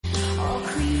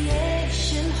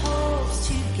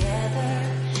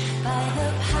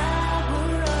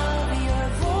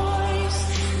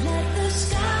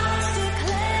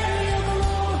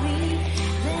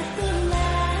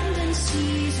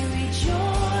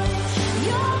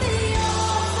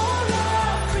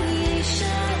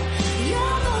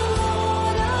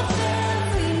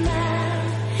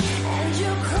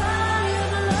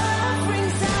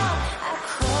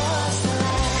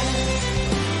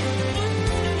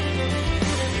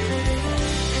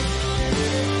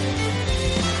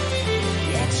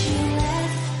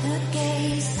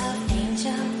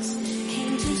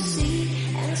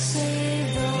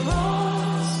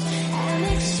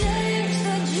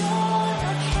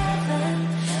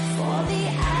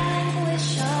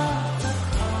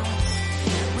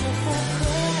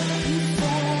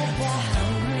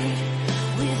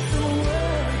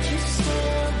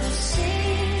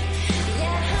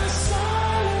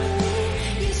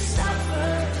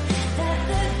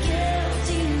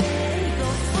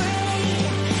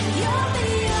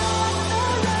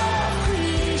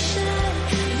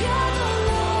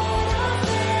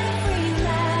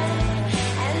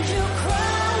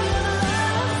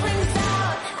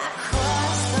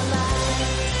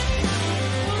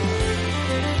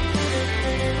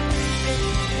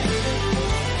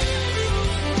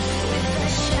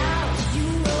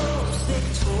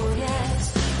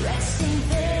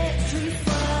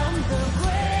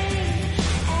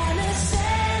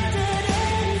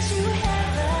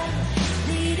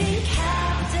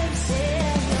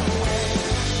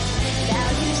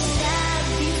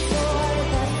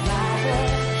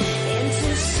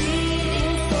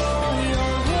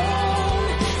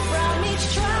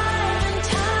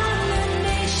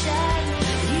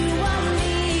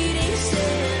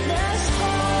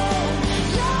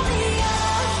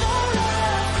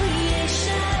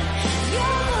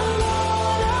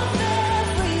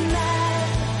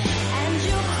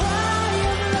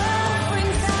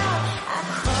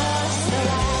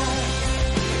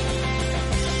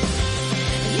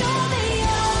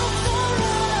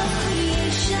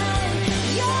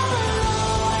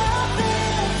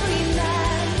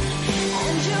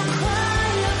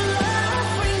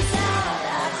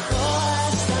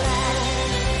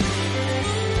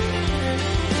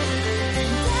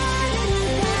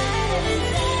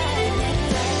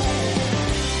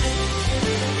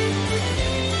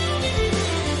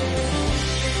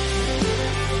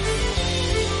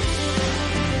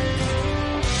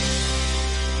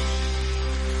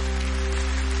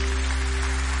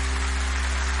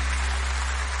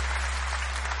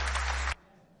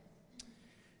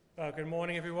Good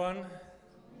morning, everyone.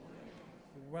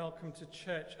 Welcome to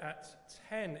church at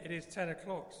 10. It is 10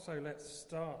 o'clock, so let's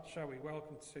start, shall we?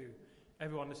 Welcome to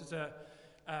everyone. This is a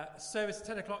service at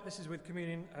 10 o'clock. This is with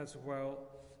communion as well.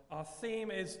 Our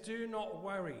theme is Do Not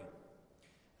Worry,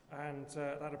 and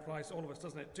that applies to all of us,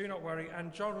 doesn't it? Do not worry.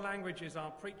 And John Langridge is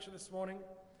our preacher this morning,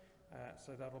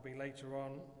 so that'll be later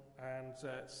on. And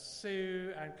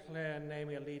Sue and Claire and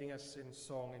Naomi are leading us in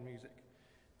song and music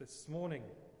this morning.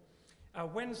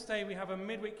 Wednesday, we have a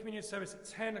midweek communion service at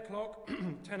 10 o'clock,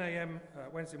 10 a.m.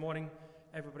 Wednesday morning.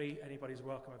 Anybody's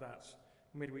welcome at that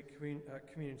midweek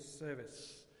communion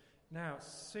service. Now,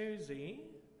 Susie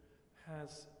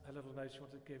has a little note you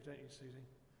want to give, don't you, Susie?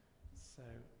 So,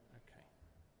 okay.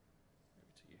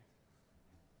 Over to you.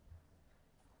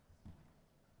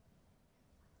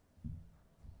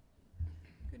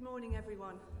 Good morning,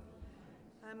 everyone.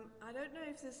 I don't know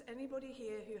if there's anybody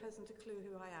here who hasn't a clue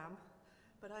who I am,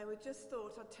 but I just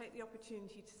thought I'd take the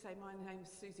opportunity to say my name's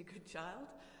Susie Goodchild.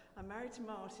 I'm married to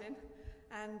Martin,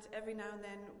 and every now and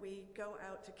then we go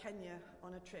out to Kenya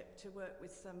on a trip to work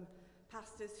with some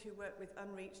pastors who work with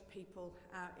unreached people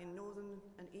out in northern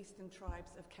and eastern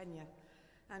tribes of Kenya.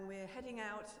 And we're heading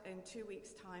out in 2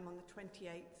 weeks' time on the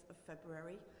 28th of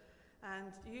February.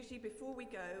 And usually before we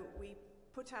go, we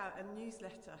put out a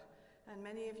newsletter, and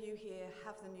many of you here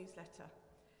have the newsletter.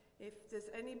 If there's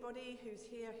anybody who's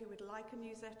here who would like a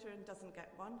newsletter and doesn't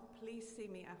get one, please see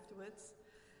me afterwards.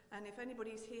 And if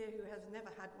anybody's here who has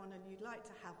never had one and you'd like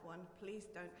to have one, please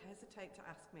don't hesitate to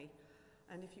ask me.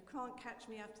 And if you can't catch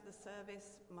me after the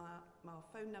service, my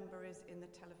phone number is in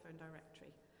the telephone directory.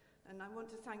 And I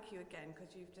want to thank you again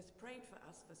because you've just prayed for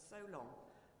us for so long.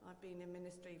 I've been in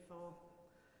ministry for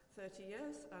 30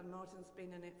 years and Martin's been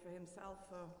in it for himself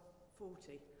for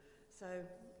 40. So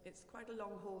it's quite a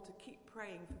long haul to keep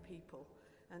praying for people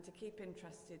and to keep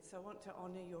interested. So I want to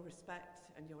honour your respect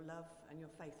and your love and your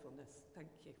faithfulness. Thank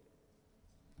you.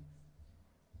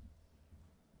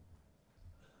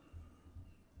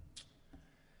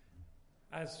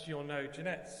 As you'll know,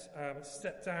 Jeanette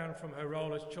stepped down from her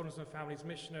role as Children's and Families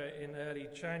Missioner in early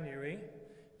January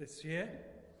this year.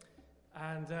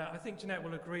 And I think Jeanette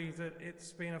will agree that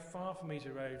it's been a far from easy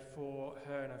road for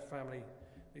her and her family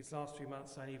these last few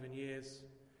months and even years.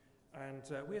 And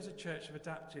we as a church have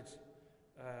adapted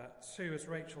to, as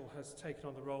Rachel has taken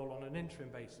on the role on an interim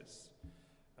basis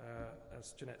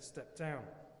as Jeanette stepped down.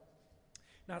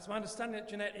 Now, it's my understanding that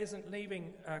Jeanette isn't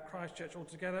leaving Christchurch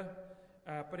altogether,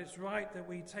 but it's right that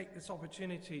we take this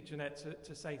opportunity, Jeanette,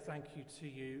 to say thank you to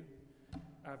you.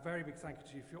 A very big thank you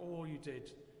to you for all you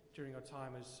did during your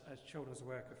time as children's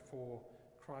worker for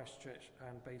Christchurch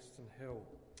and Bayston Hill.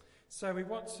 So we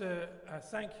want to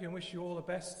thank you and wish you all the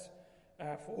best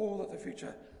for all that the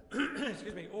future,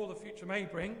 all the future may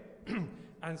bring.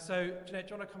 And so, Jeanette,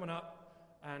 do you want to come on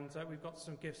up? And we've got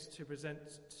some gifts to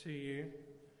present to you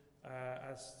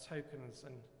as tokens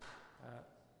and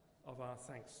of our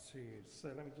thanks to you. So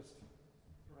let me just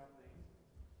grab these.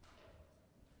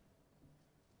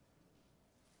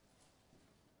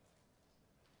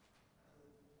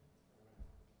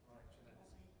 Right, Jeanette,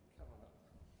 come on up.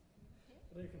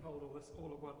 I don't know if you can hold all this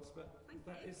all at once, but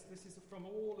this is from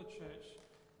all the church.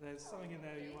 There's something in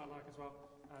there you might like as well,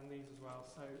 and these as well.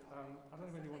 So I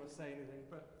don't really want to say anything,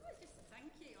 but just a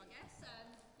thank you, I guess.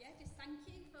 Just thank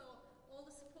you for all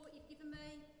the support you've given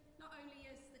me, not only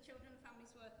as the Children and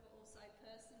Families worker, but also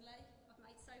personally. I've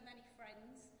made so many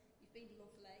friends. You've been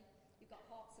lovely. You've got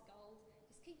hearts of gold.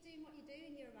 Just keep doing what you're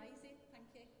doing. You're amazing. Thank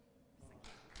you. Thank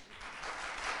you.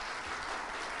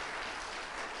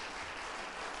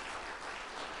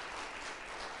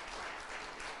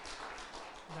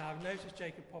 Now, I've noticed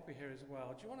Jacob Poppy here as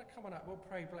well. Do you want to come on up? We'll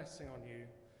pray blessing on you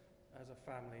as a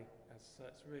family.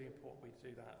 It's really important we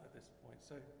do that at this point.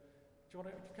 So, do you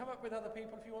want to come up with other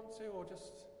people if you want to, or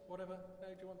just whatever? No,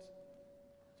 do you want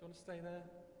to stay there?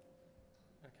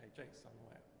 Okay, Jake's on the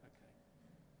way up. Okay.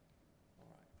 All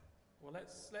right. Well,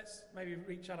 let's maybe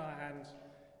reach out our hand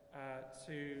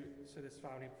to this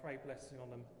family and pray blessing on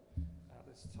them at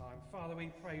this time. Father,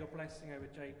 we pray your blessing over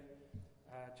Jake,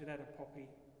 Jeanette and Poppy.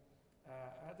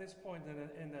 At this point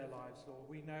in their lives, Lord,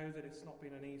 we know that it's not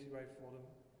been an easy road for them.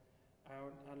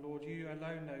 And Lord, you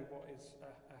alone know what is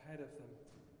ahead of them.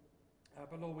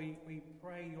 But Lord, we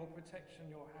pray your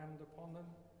protection, your hand upon them,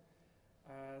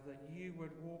 that you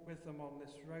would walk with them on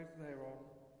this road they're on,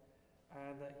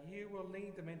 and that you will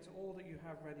lead them into all that you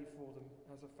have ready for them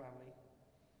as a family.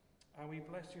 And we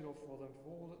bless you, Lord, for them,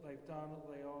 for all that they've done, all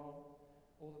that they are,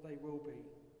 all that they will be.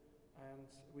 And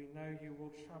we know you will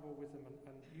travel with them,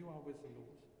 and you are with them,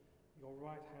 Lord. Your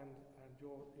right hand and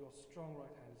your strong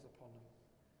right hand is upon them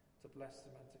to bless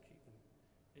them and to keep them.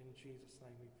 In Jesus'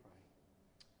 name we pray.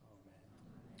 Amen.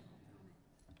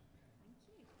 Thank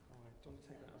you. All right, do you want to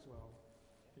take that as well?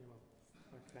 You will.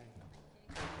 Okay.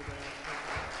 Thank you very much.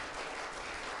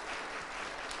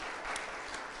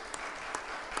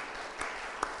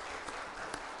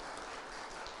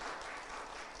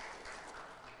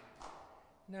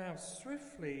 Now,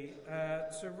 swiftly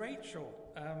to Rachel,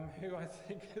 who I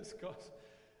think has got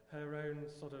her own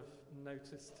sort of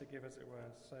notice to give, as it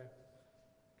were. So,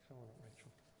 come on,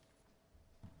 Rachel.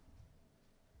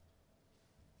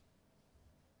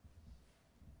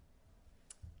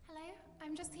 Hello,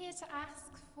 I'm just here to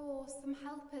ask for some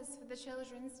helpers for the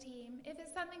children's team. If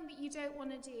it's something that you don't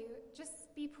want to do,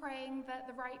 just be praying that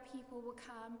the right people will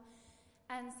come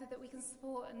and so that we can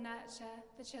support and nurture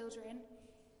the children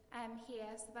here.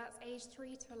 So that's age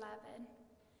 3 to 11.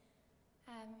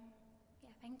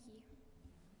 Thank you.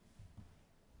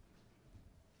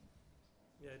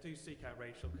 Yeah, do seek out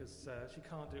Rachel, because she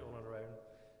can't do it all on her own,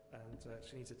 and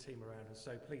she needs a team around her.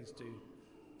 So please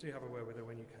do have a word with her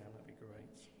when you can. That'd be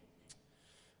great.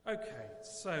 Okay,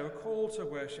 so a call to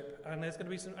worship, and there's going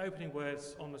to be some opening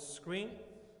words on the screen,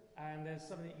 and there's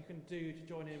something that you can do to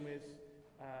join in with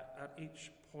at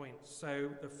each point. So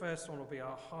the first one will be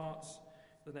our hearts,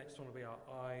 the next one will be our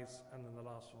eyes, and then the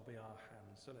last one will be our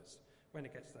hands. So when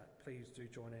it gets to that, please do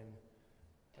join in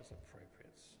as appropriate.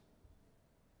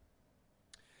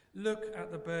 Look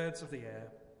at the birds of the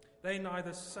air. They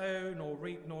neither sow nor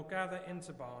reap nor gather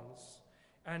into barns,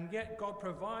 and yet God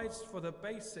provides for the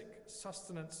basic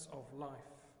sustenance of life.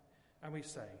 And we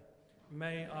say,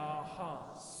 may our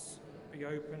hearts be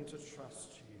open to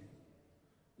trust you.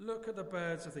 Look at the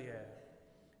birds of the air.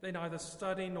 They neither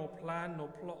study nor plan nor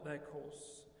plot their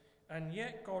course, and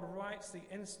yet God writes the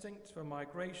instinct for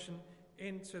migration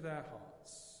into their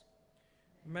hearts.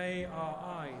 May our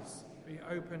eyes be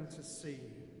open to see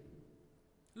you.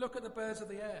 Look at the birds of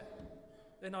the air.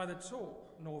 They neither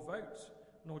talk nor vote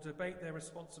nor debate their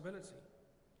responsibility.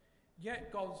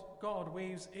 Yet God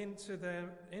weaves them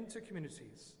into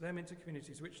communities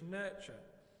which nurture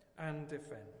and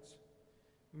defend.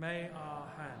 May our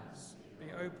hands be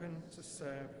open to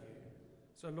serve you.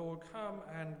 So Lord, come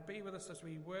and be with us as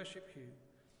we worship you.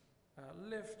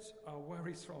 Lift our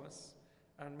worries from us,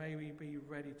 and may we be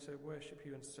ready to worship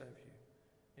you and serve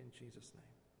you in Jesus' name.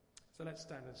 So let's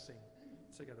stand and sing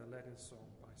together, led in song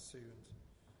by Sue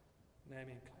and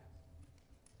Naomi and Claire.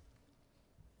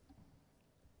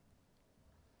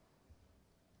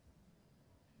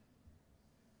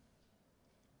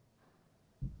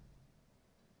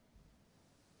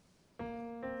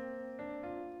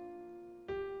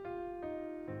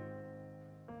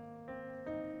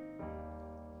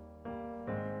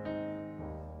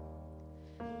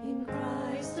 In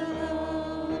Christ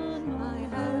alone my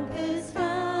hope is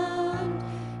found.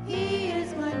 He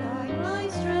is my light, my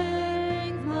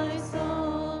strength, my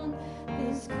song.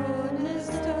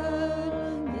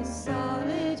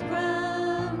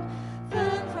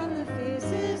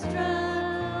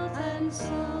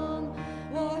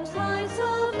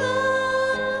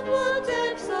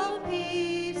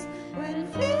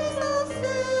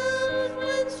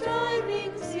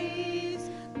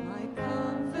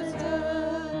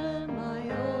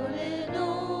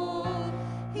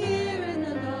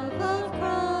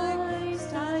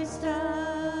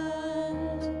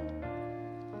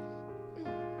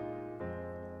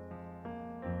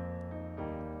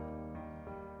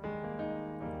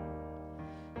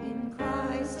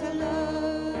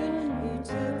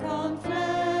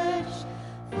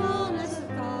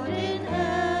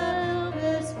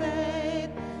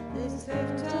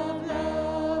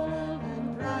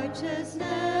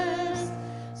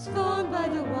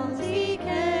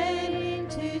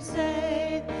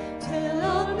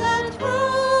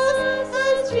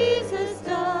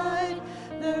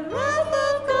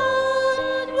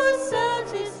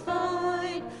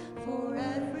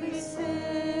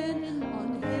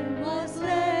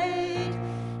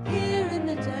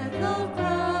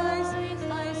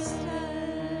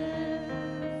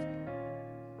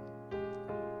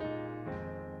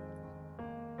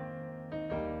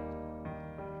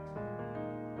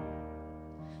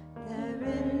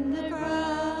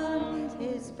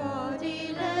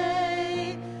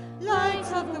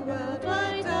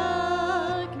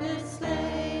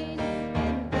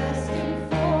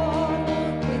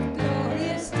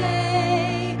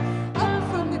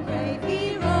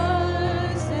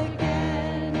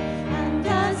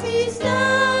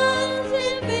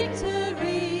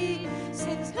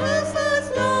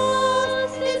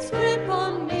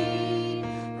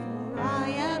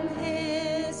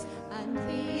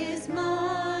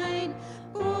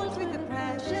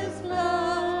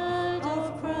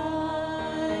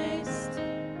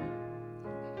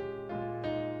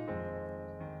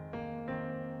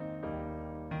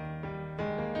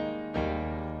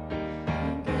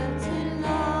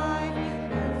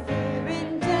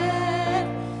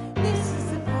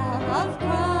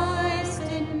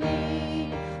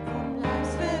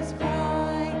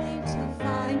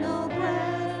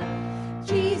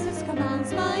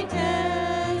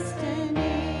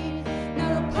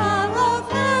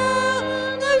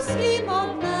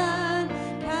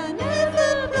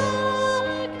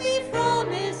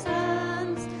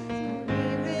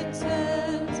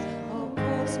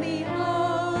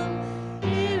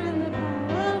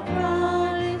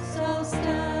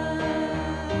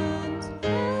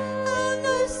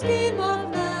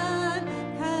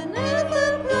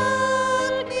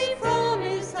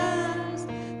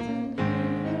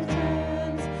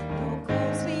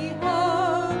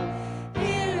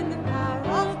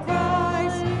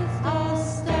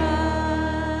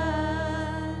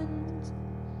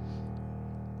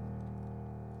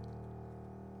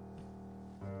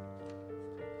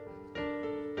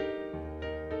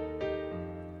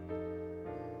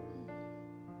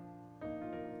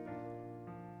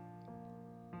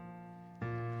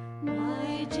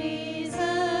 My Jesus,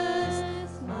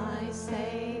 my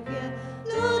Saviour,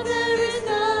 Lord, there is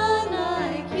none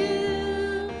like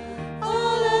you.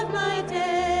 All of my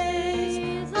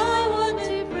days I want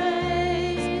to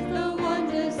praise the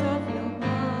wonders of your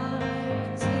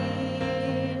mighty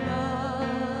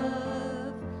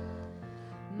love.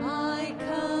 My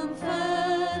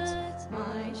comfort,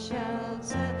 my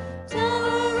shelter,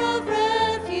 tower of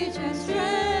refuge and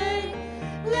strength,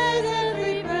 let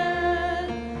every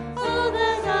breath, all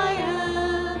that I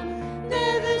am,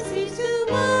 never cease to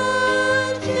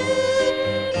worship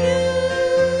you.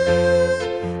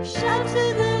 Shout to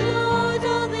the Lord,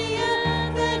 all the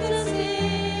earth, let us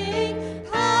sing,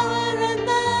 power and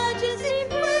majesty,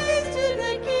 praise to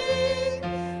the King.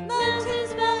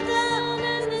 Mountains bow down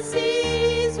and the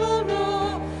seas will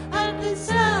roar at the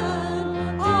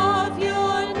sound of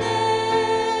your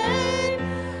name.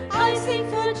 I sing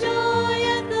for joy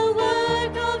at the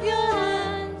work of your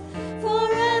hand.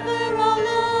 Forever I'll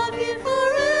love you,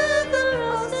 forever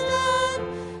I'll stand.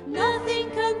 Nothing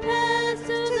compares to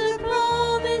the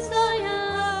promise I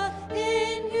have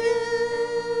in you.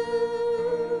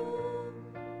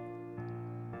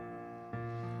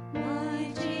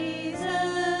 My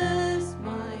Jesus,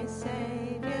 my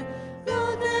Saviour,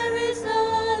 Lord, there is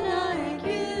none like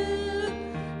you.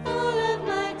 All of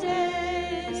my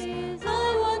days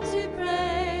I want to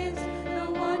praise the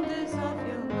wonders of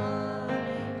your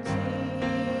mighty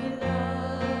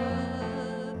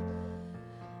love.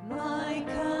 My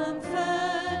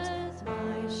comfort,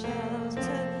 my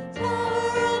shelter,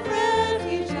 tower of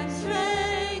refuge and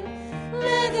strength,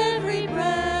 let every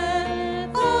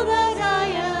breath, all that I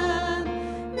am,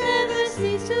 never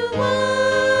cease to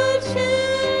worship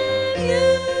you.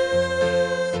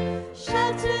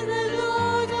 Shout to the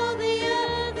Lord, all the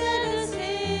earth, let us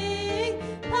sing,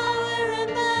 power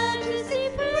and majesty,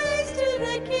 praise to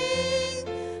the King.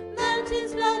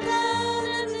 Mountains bow down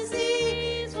and the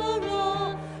seas will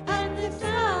roar at the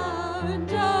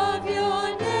sound of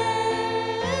your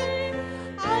name.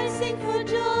 I sing for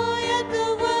joy at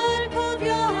the work of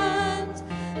your hands.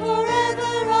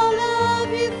 Forever I'll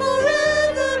love you,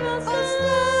 forever I'll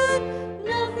stand.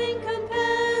 Nothing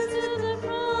compares to the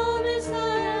promise I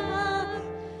have.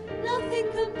 Nothing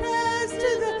compares to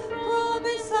the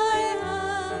promise I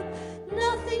have.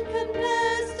 Nothing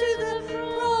compares to the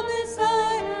promise I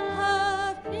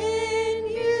have in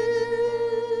you.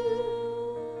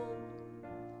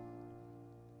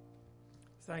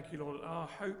 Thank you, Lord. Our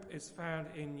hope is found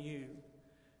in you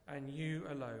and you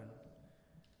alone.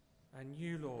 And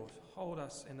you, Lord, hold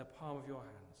us in the palm of your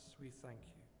hands. We thank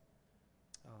you.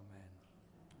 Amen.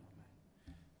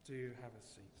 Amen. Do have a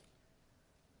seat.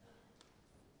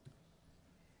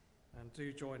 And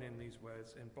do join in these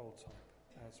words in bold type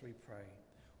as we pray.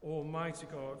 Almighty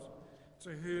God,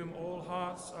 to whom all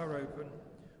hearts are open,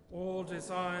 all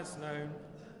desires known,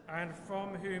 and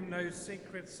from whom no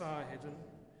secrets are hidden,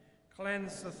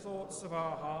 cleanse the thoughts of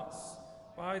our hearts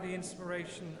by the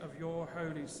inspiration of your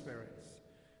Holy Spirit,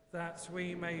 that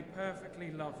we may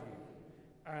perfectly love you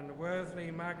and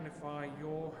worthily magnify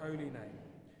your holy name.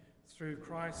 Through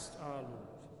Christ our Lord.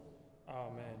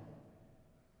 Amen.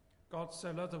 God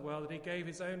so loved the world that he gave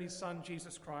his only Son,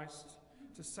 Jesus Christ,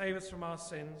 to save us from our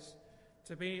sins,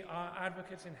 to be our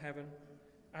advocate in heaven,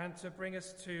 and to bring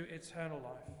us to eternal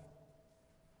life.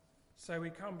 So we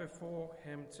come before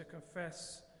him to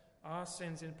confess our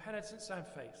sins in penitence and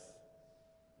faith,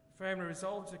 firmly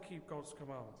resolved to keep God's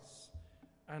commandments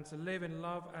and to live in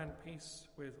love and peace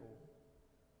with all.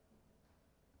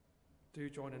 Do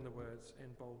join in the words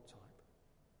in bold type.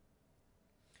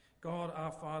 God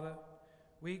our Father,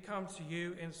 we come to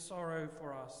you in sorrow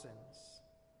for our sins,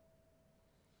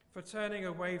 for turning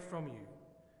away from you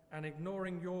and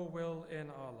ignoring your will in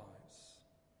our lives.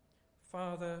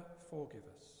 Father, forgive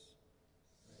us.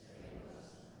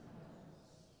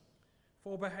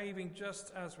 For behaving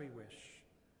just as we wish,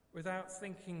 without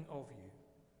thinking of you.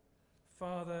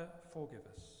 Father, forgive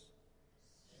us.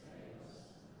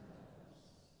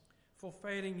 For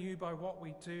failing you by what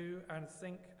we do and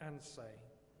think and say.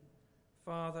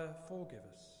 Father, forgive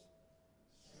us.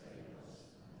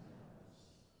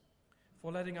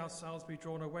 For letting ourselves be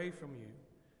drawn away from you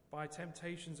by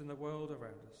temptations in the world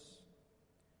around us.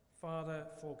 Father,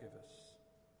 forgive us.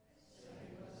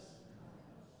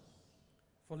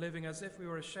 For living as if we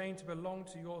were ashamed to belong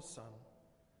to your Son.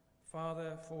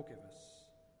 Father, forgive us.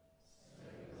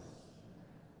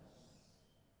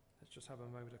 Let's just have a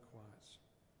moment of quiet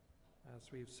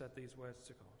as we've said these words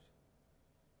to God.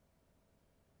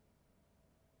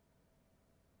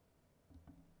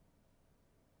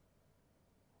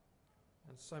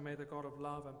 And so may the God of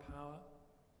love and power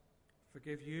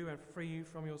forgive you and free you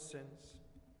from your sins,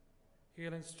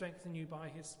 heal and strengthen you by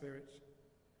his Spirit,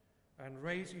 and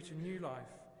raise you to new life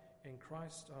in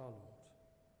Christ our Lord.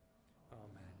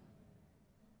 Amen.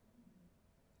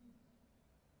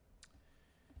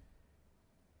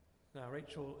 Now,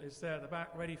 Rachel is there at the back,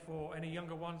 ready for any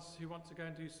younger ones who want to go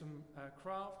and do some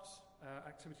crafts,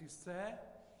 activities there.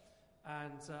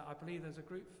 And I believe there's a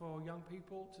group for young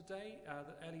people today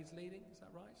that Ellie's leading. Is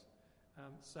that right?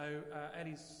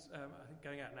 Ellie's, I think,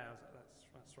 going out now.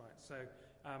 That's right.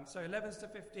 So 11s to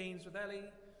 15s with Ellie.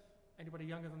 Anybody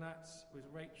younger than that with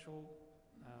Rachel.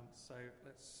 So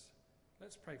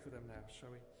let's pray for them now, shall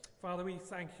we? Father, we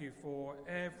thank you for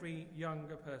every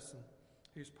younger person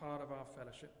who's part of our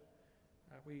fellowship.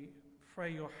 We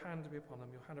pray your hand to be upon them,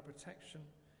 your hand of protection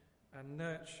and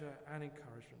nurture and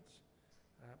encouragement.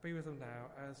 Be with them now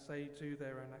as they do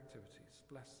their own activities.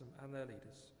 Bless them and their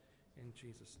leaders. In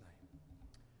Jesus' name.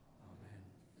 Amen.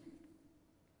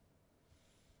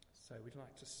 So we'd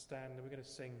like to stand and we're going to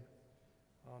sing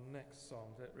our next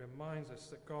song that reminds us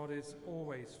that God is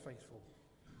always faithful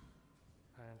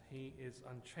and he is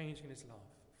unchanging in his love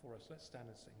for us. Let's stand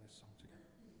and sing this song together.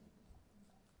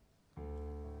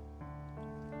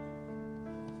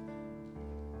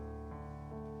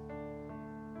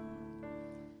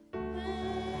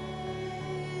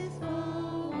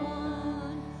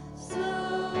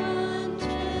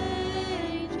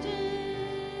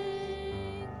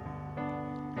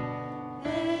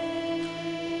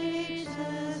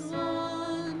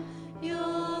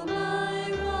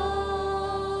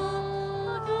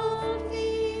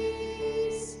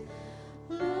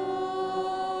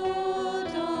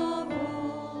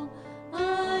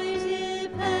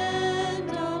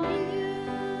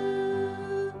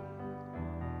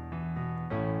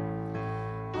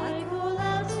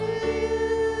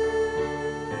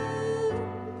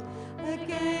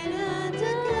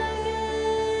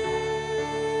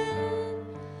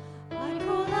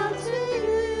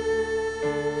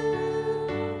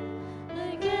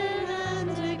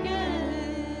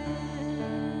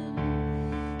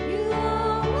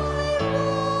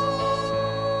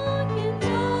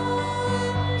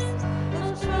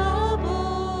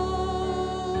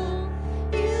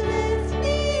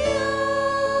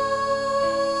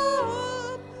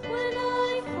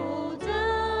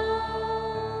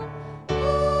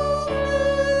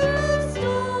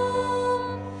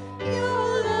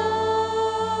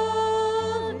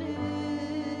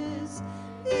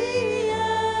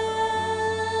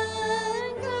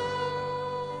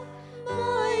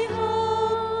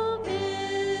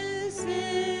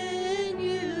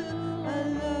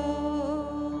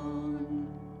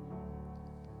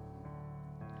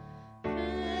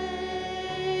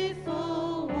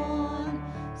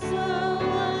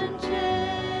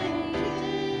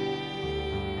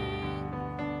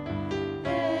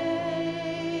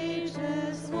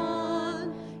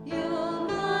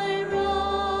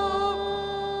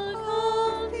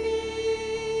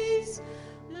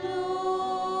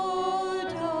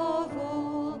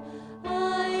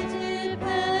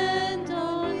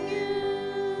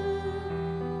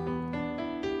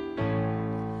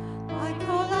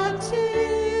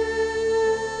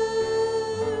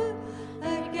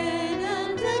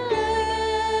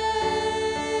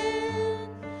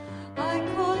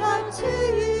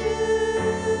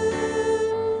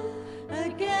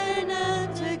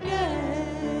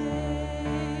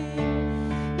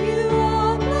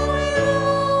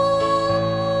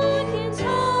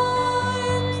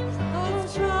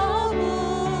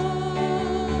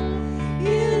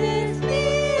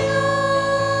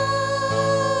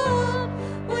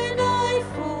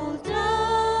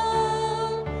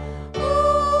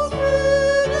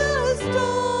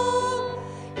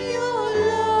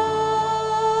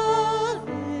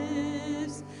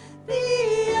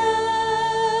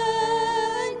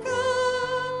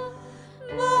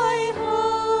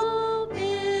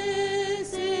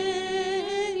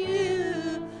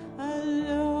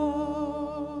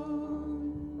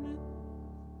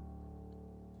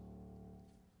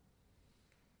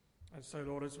 So,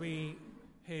 Lord, as we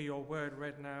hear your word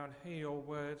read now and hear your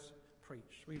word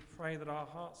preached, we pray that our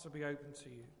hearts will be open to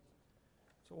you,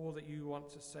 to all that you want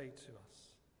to say to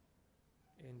us.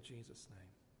 In Jesus'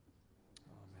 name,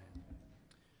 amen.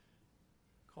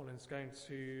 Colin's going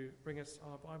to bring us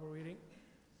our Bible reading,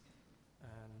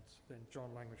 and then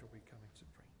John Langridge will be coming to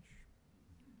preach.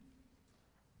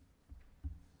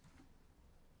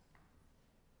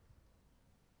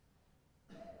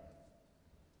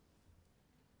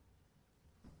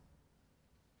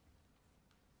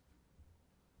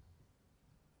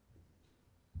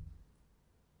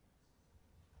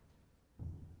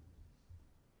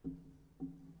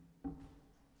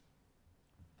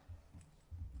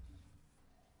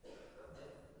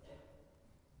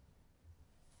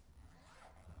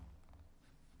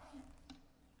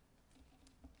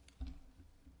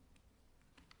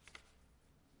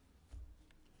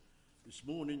 This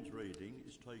morning's reading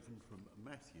is taken from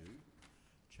Matthew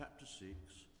chapter 6,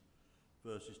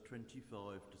 verses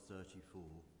 25 to 34,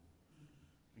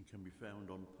 and can be found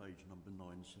on page number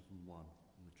 971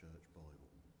 in the Church Bible.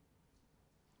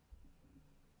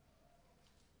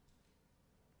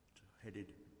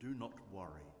 Headed, "Do not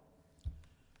worry.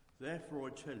 Therefore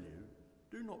I tell you,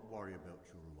 do not worry about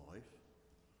your life,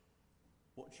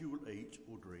 what you will eat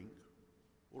or drink,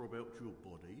 or about your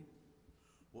body,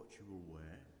 what you will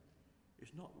wear.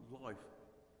 Is not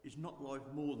life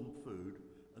more than food,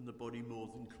 and the body more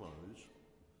than clothes?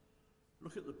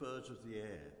 Look at the birds of the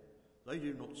air. They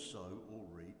do not sow or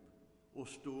reap or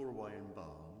store away in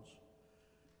barns,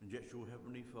 and yet your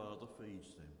heavenly Father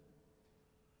feeds them.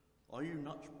 Are you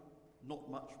not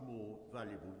much more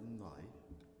valuable than they?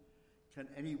 Can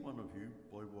any one of you,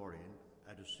 by worrying,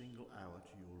 add a single hour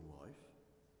to your life?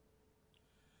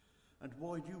 And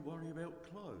why do you worry about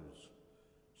clothes?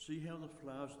 See how the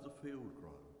flowers of the field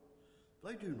grow.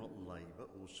 They do not labour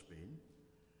or spin.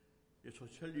 Yet I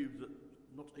tell you that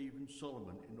not even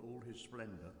Solomon in all his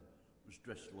splendour was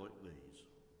dressed like these.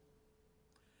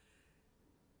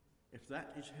 If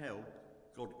that is how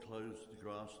God clothes the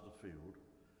grass of the field,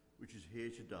 which is here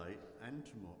today and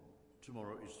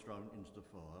tomorrow is thrown into the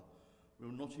fire,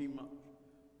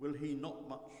 will he not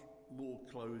much more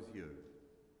clothe you,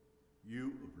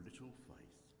 you of little faith?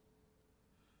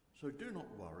 So do not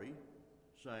worry,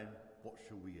 saying, what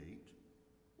shall we eat?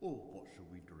 Or what shall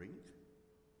we drink?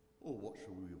 Or what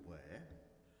shall we wear?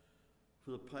 For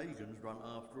the pagans run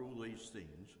after all these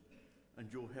things,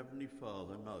 and your heavenly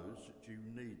Father knows that you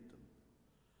need them.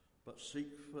 But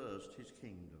seek first his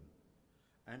kingdom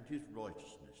and his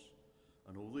righteousness,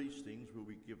 and all these things will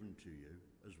be given to you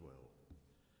as well.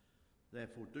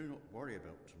 Therefore do not worry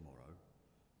about tomorrow,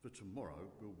 for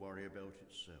tomorrow will worry about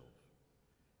itself.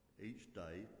 Each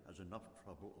day has enough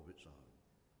trouble of its own.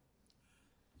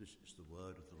 This is the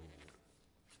word of the Lord.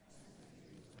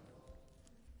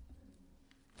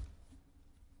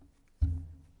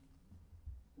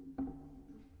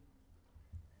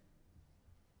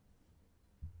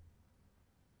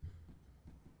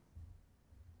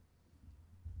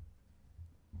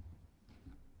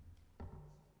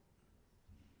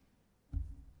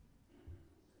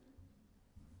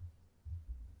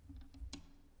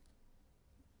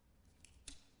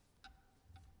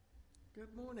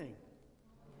 Good morning.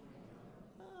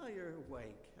 Ah, you're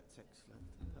awake. That's excellent.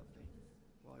 Lovely.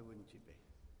 Why wouldn't you be?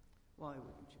 Why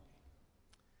wouldn't you be?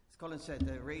 As Colin said,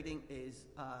 the reading is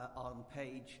on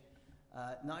page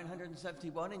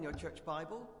 971 in your church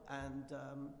Bible, and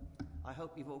I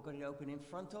hope you've all got it open in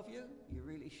front of you. You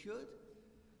really should.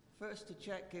 First, to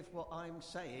check if what I'm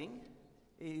saying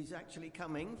is actually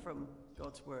coming from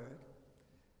God's Word.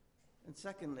 And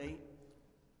secondly,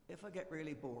 if I get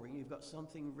really boring, you've got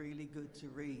something really good to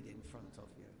read in front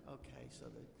of you. Okay, so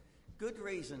the good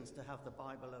reasons to have the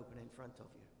Bible open in front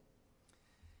of you.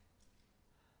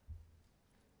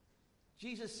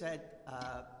 Jesus said,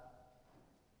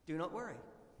 do not worry.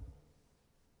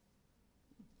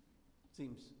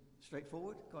 Seems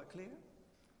straightforward, quite clear.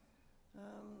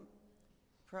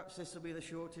 Perhaps this will be the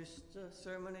shortest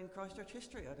sermon in Christchurch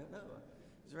history, I don't know.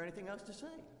 Is there anything else to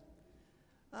say?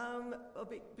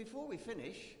 Before we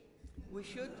finish, we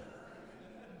should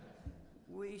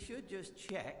just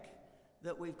check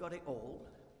that we've got it all,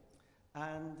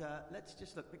 and let's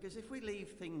just look, because if we leave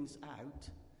things out,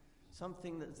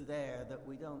 something that's there that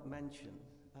we don't mention,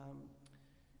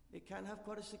 it can have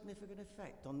quite a significant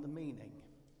effect on the meaning.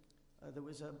 There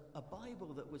was a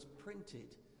Bible that was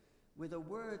printed with a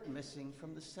word missing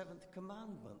from the 7th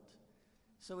commandment.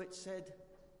 So it said,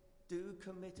 do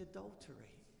commit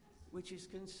adultery, which is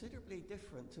considerably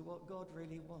different to what God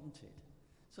really wanted.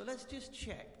 So let's just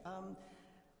check.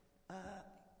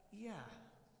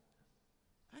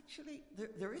 Actually,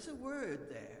 there is a word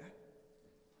there.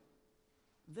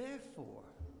 Therefore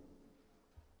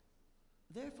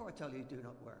I tell you, do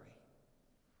not worry.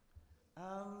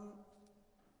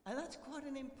 And that's quite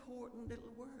an important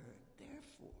little word.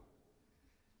 Therefore.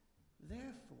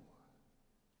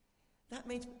 That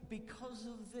means because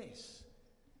of this.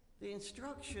 The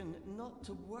instruction not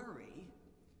to worry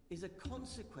is a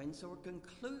consequence or a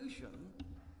conclusion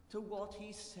to what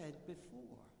he said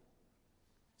before.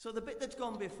 So the bit that's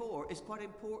gone before is quite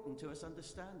important to us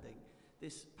understanding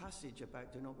this passage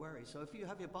about do not worry. So if you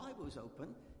have your Bibles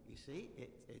open, you see,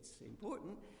 it's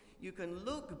important. You can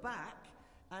look back,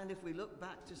 and if we look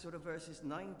back to sort of verses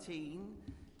 19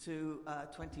 to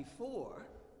 24,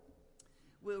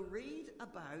 we'll read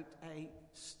about a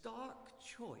stark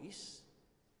choice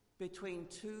between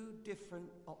two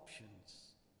different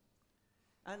options.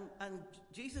 And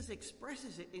Jesus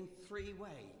expresses it in three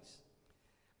ways.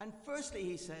 And firstly,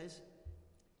 he says,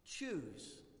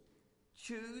 choose.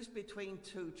 Choose between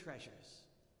two treasures.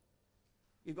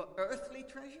 You've got earthly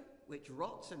treasure, which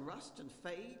rots and rusts and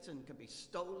fades and can be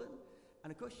stolen.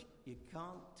 And of course, you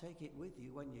can't take it with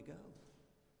you when you go.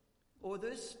 Or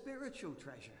there's spiritual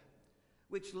treasure,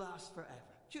 which lasts forever.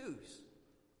 Choose.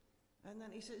 And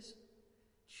then he says,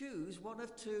 choose one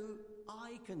of two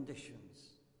eye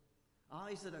conditions.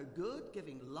 Eyes that are good,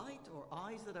 giving light, or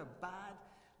eyes that are bad,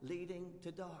 leading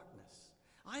to darkness.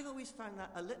 I've always found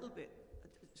that a little bit,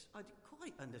 I didn't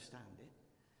quite understand it.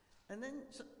 And then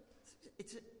so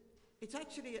it's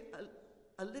actually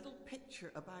a little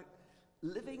picture about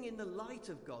living in the light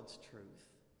of God's truth,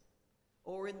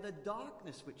 or in the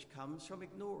darkness which comes from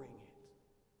ignoring it.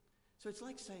 So it's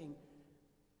like saying,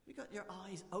 have you got your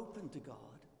eyes open to God,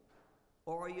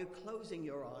 or are you closing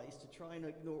your eyes to try and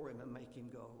ignore him and make him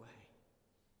go away?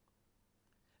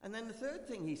 And then the third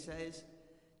thing he says,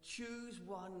 choose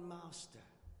one master,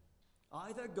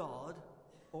 either God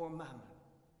or mammon.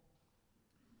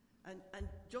 And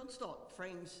John Stott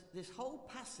frames this whole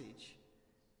passage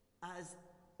as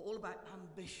all about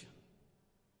ambition.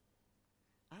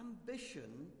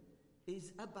 Ambition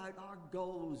is about our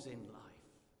goals in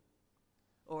life.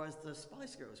 Or as the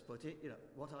Spice Girls put it,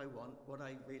 what I want, what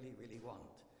I really, really want.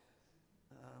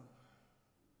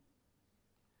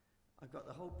 I've got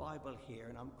the whole Bible here,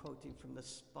 and I'm quoting from the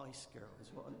Spice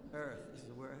Girls. What on earth is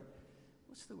the word?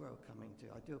 What's the world coming to?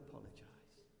 I do apologize.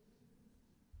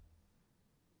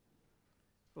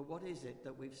 But what is it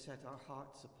that we've set our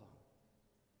hearts upon?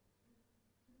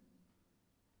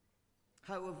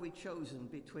 How have we chosen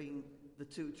between the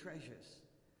two treasures?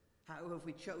 How have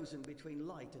we chosen between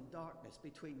light and darkness,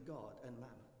 between God and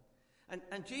mammon?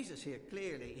 And Jesus here,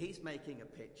 clearly, he's making a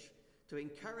pitch to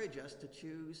encourage us to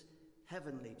choose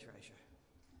heavenly treasure,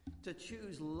 to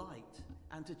choose light,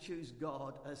 and to choose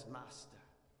God as master.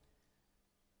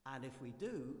 And if we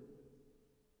do,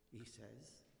 he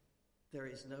says, there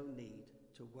is no need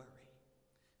to worry.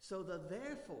 So the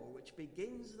therefore, which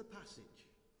begins the passage,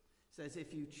 says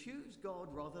if you choose God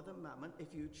rather than mammon, if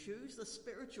you choose the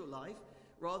spiritual life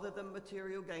rather than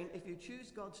material gain, if you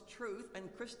choose God's truth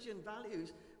and Christian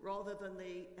values rather than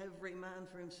the every man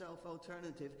for himself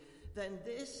alternative, then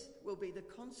this will be the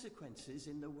consequences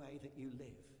in the way that you live.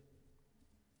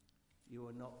 You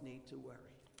will not need to worry.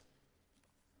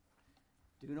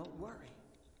 Do not worry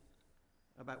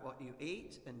about what you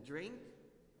eat and drink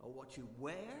or what you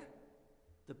wear,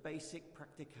 the basic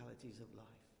practicalities of life.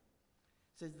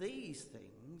 It says these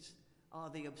things are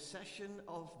the obsession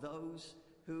of those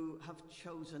who have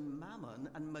chosen mammon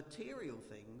and material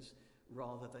things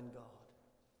rather than God.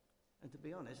 And to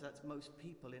be honest, that's most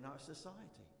people in our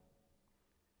society.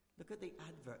 Look at the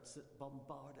adverts that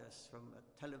bombard us from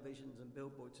televisions and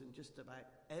billboards and just about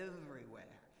everywhere.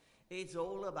 It's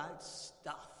all about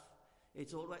stuff.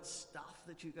 It's all about stuff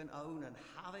that you can own and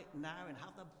have it now and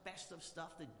have the best of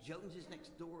stuff. The Joneses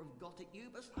next door have got it. You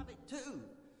must have it too.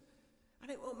 And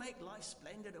it will make life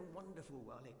splendid and wonderful.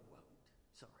 Well, it won't.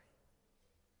 Sorry.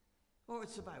 Or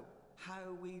it's about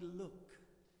how we look.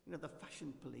 The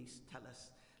fashion police tell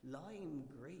us lime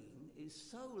green is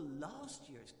so last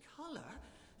year's colour.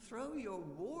 Throw your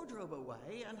wardrobe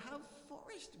away and have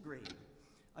forest green.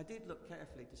 I did look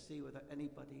carefully to see whether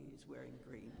anybody is wearing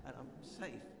green, and I'm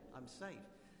safe.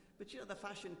 But the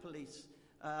fashion police,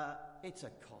 it's a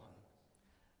con.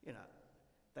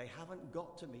 They haven't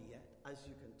got to me yet. As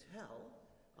you can tell,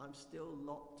 I'm still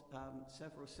locked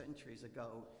several centuries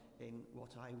ago in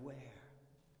what I wear.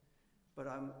 But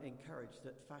I'm encouraged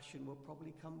that fashion will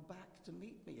probably come back to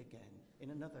meet me again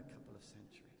in another couple of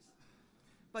centuries.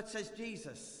 But says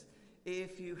Jesus,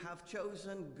 if you have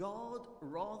chosen God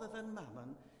rather than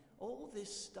mammon, all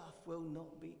this stuff will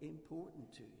not be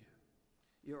important to you.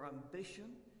 Your ambition,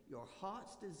 your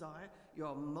heart's desire,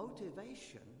 your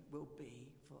motivation will be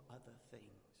for other things.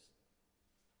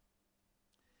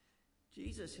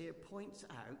 Jesus here points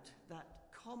out that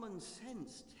common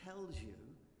sense tells you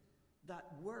that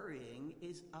worrying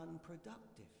is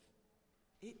unproductive.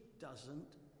 It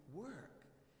doesn't work.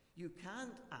 You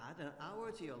can't add an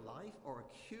hour to your life or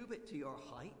a cubit to your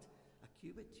height. A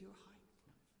cubit to your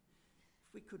height.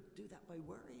 If we could do that by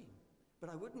worrying. But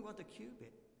I wouldn't want a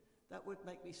cubit. That would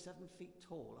make me 7 feet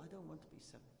tall. I don't want to be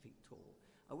 7 feet tall.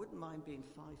 I wouldn't mind being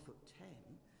 5'10",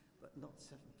 but not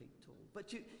 7 feet tall.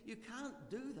 But you can't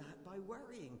do that by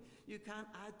worrying. You can't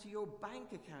add to your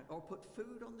bank account or put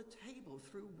food on the table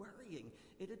through worrying.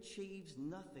 It achieves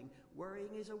nothing.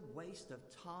 Worrying is a waste of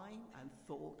time and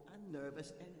thought and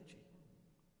nervous energy.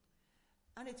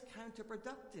 And it's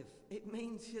counterproductive. It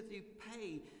means that you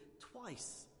pay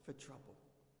twice for trouble.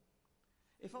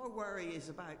 If our worry is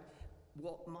about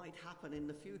what might happen in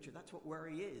the future. That's what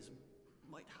worry is.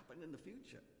 Might happen in the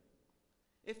future.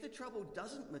 If the trouble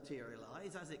doesn't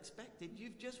materialize as expected,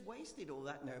 you've just wasted all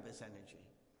that nervous energy.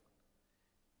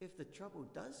 If the trouble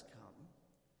does come,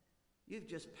 you've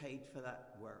just paid for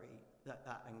that worry,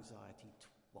 that anxiety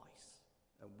twice.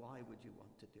 And why would you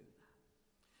want to do that?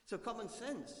 So common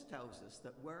sense tells us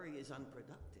that worry is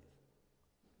unproductive.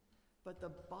 But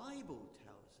the Bible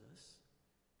tells us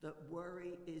that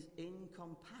worry is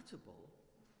incompatible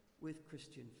with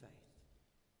Christian faith.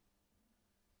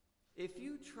 If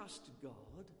you trust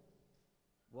God,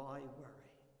 why worry?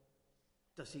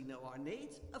 Does he know our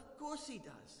needs? Of course he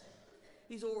does.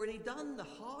 He's already done the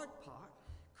hard part,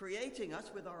 creating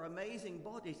us with our amazing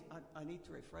bodies. I need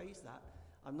to rephrase that.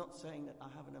 I'm not saying that I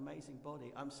have an amazing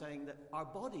body. I'm saying that our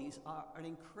bodies are an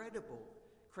incredible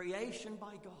creation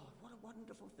by God. What a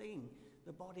wonderful thing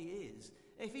the body is.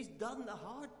 If he's done the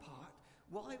hard part,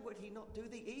 why would he not do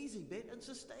the easy bit and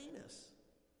sustain us?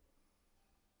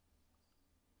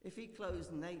 If he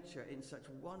clothes nature in such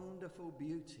wonderful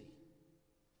beauty,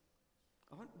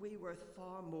 aren't we worth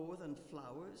far more than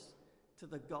flowers to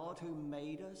the God who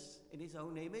made us in his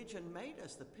own image and made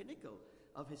us the pinnacle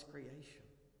of his creation?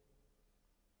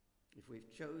 If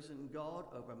we've chosen God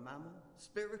over mammon,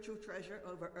 spiritual treasure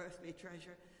over earthly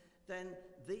treasure, then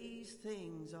these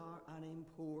things are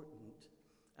unimportant.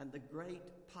 And the great,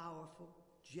 powerful,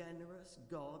 generous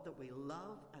God that we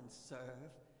love and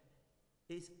serve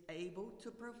is able to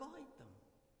provide them.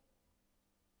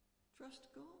 Trust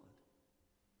God.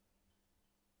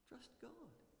 Trust God.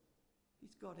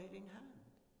 He's got it in hand.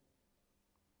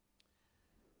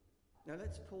 Now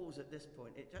let's pause at this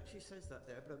point. It actually says that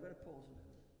there, but I'm going to pause a minute.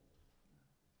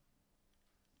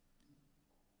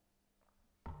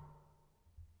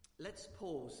 Let's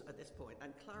pause at this point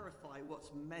and clarify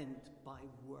what's meant by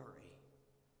worry.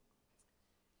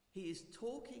 He is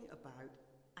talking about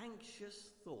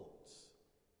anxious thoughts.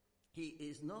 He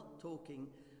is not talking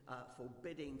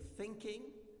forbidding thinking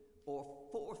or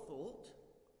forethought.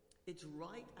 It's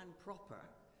right and proper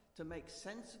to make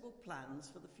sensible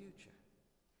plans for the future.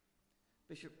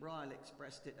 Bishop Ryle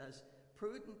expressed it as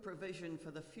prudent provision for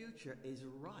the future is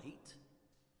right.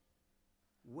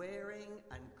 Wearing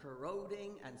and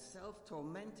corroding and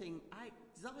self-tormenting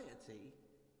anxiety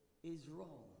is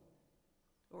wrong.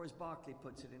 Or as Barclay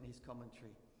puts it in his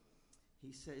commentary,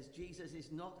 he says Jesus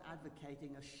is not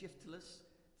advocating a shiftless,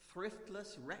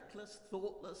 thriftless, reckless,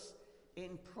 thoughtless,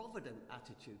 improvident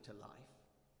attitude to life.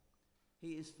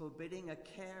 He is forbidding a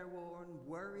careworn,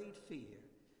 worried fear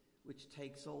which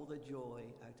takes all the joy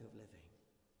out of living.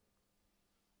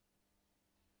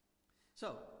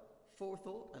 So,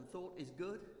 forethought and thought is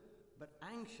good, but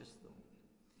anxious thought.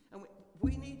 And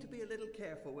we need to be a little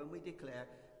careful when we declare,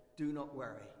 do not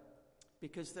worry,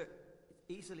 because they're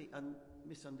easily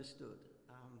misunderstood.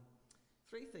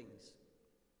 3 things.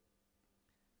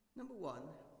 Number 1,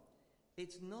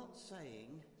 it's not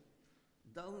saying,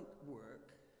 don't work,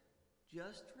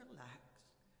 just relax,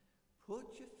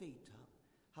 put your feet up,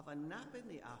 have a nap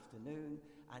in the afternoon,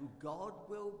 and God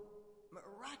will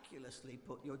miraculously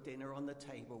put your dinner on the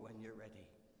table when you're ready.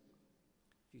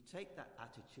 If you take that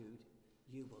attitude,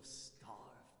 you will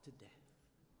starve to death.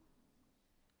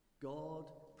 God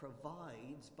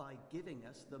provides by giving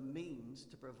us the means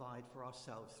to provide for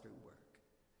ourselves through work.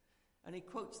 And he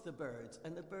quotes the birds,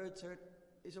 and the birds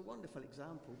is a wonderful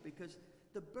example because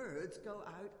the birds go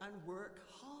out and work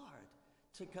hard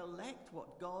to collect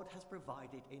what God has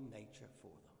provided in nature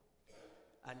for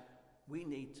them. And we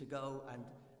need to go and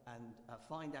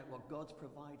find out what God's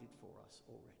provided for us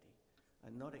already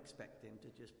and not expect him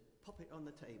to just pop it on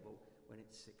the table when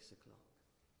it's 6 o'clock.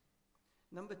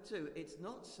 Number 2, it's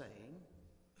not saying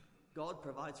God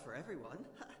provides for everyone.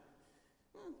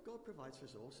 Well, God provides for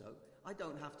us also. I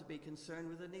don't have to be concerned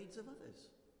with the needs of others.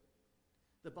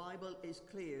 The Bible is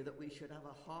clear that we should have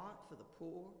a heart for the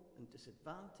poor and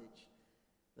disadvantaged,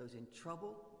 those in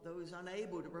trouble, those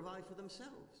unable to provide for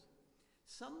themselves.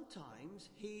 Sometimes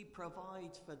he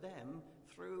provides for them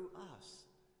through us,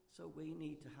 so we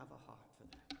need to have a heart for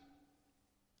them.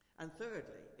 And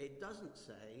thirdly, it doesn't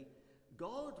say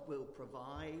God will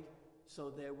provide so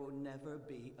there will never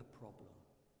be a problem.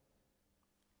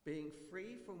 Being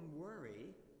free from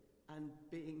worry and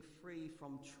being free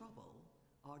from trouble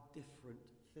are different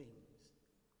things.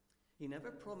 He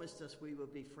never promised us we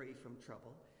would be free from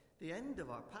trouble. The end of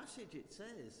our passage, it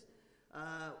says,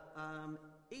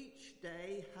 each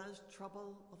day has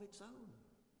trouble of its own.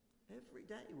 Every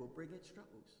day will bring its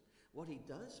troubles. What he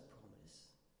does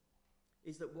promise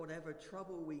is that whatever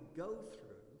trouble we go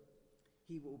through,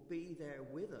 he will be there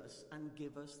with us and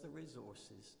give us the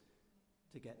resources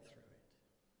to get through it.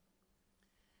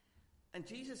 And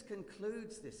Jesus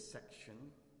concludes this section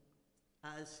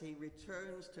as he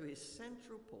returns to his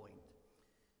central point: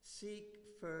 seek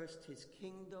first his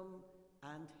kingdom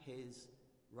and his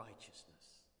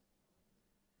righteousness.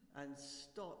 And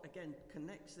Stott again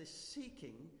connects this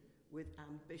seeking with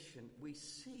ambition. We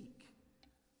seek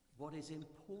what is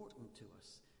important to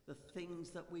us, the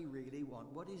things that we really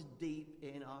want, what is deep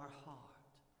in our heart.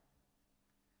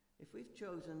 If we've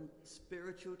chosen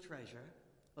spiritual treasure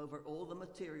over all the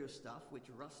material stuff which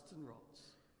rusts and rots,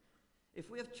 if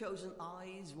we have chosen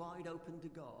eyes wide open to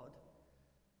God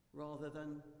rather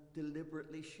than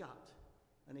deliberately shut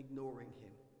and ignoring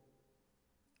him,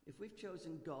 if we've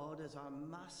chosen God as our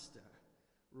master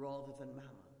rather than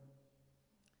mammon,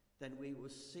 then we will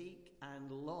seek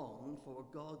and long for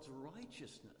God's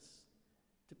righteousness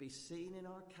to be seen in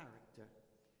our character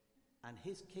and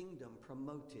his kingdom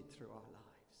promoted through our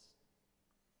lives.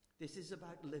 This is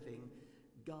about living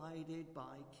guided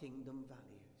by kingdom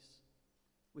values,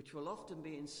 which will often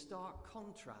be in stark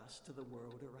contrast to the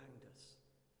world around us.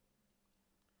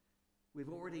 We've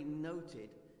already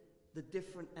noted the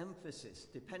different emphasis,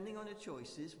 depending on your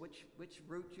choices, which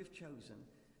route you've chosen,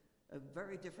 a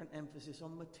very different emphasis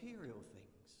on material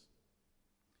things.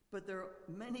 But there are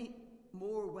many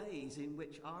more ways in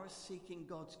which our seeking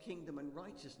God's kingdom and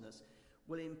righteousness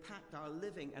will impact our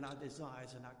living and our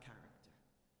desires and our character.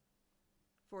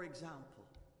 For example,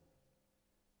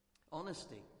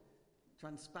 honesty,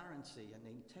 transparency, and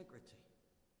integrity,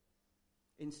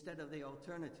 instead of the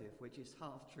alternative, which is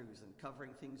half-truths and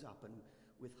covering things up and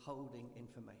withholding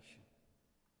information.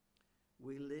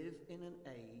 We live in an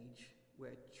age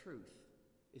where truth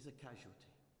is a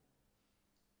casualty.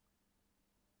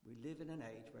 We live in an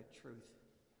age where truth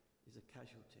is a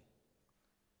casualty.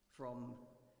 From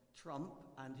Trump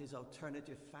and his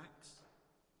alternative facts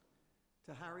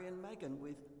to Harry and Meghan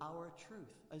with our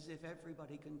truth, as if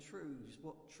everybody can choose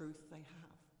what truth they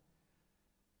have.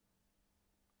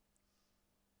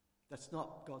 That's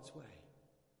not God's way.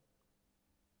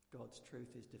 God's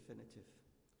truth is definitive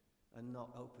and not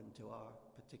open to our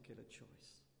particular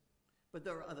choice. But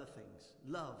there are other things: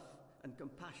 love and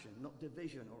compassion, not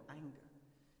division or anger.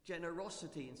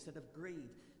 Generosity instead of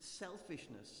greed.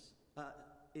 Selfishness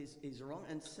is wrong,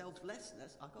 and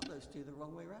selflessness, I got those two the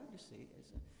wrong way around, you see.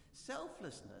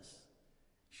 Selflessness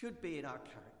should be in our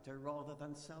character rather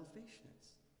than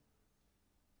selfishness.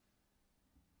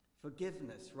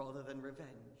 Forgiveness rather than revenge.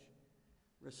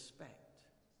 Respect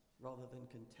rather than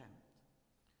contempt.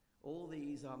 All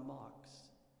these are marks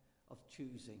of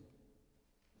choosing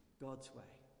God's way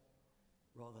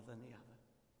rather than the other.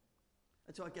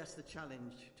 And so I guess the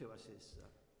challenge to us is,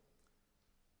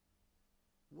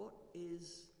 what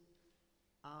is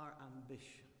our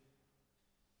ambition?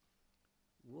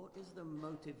 What is the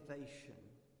motivation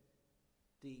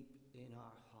deep in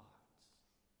our hearts?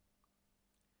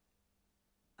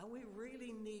 And we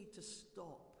really need to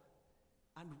stop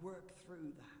and work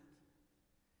through that.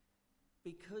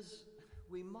 Because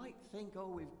we might think,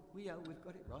 we've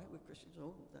got it right, we're Christians,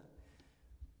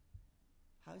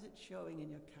 how's it showing in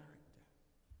your character?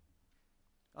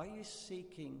 Are you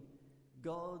seeking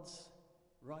God's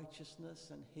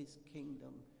righteousness and his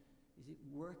kingdom? Is it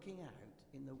working out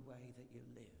in the way that you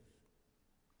live?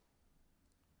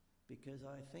 Because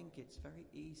I think it's very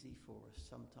easy for us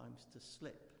sometimes to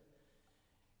slip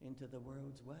into the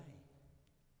world's way,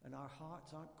 and our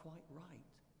hearts aren't quite right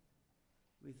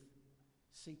with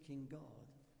seeking God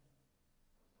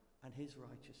and his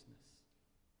righteousness.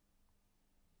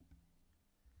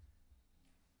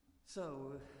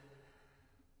 So,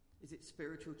 is it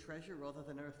spiritual treasure rather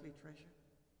than earthly treasure?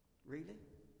 Really?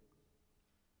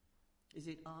 Is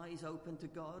it eyes open to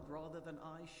God rather than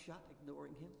eyes shut,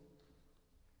 ignoring him?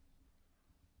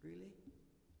 Really?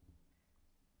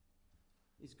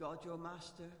 Is God your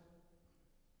master?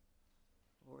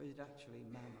 Or is it actually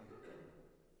mammon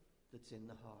that's in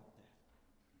the heart there?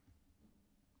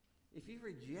 If you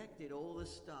rejected all the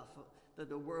stuff that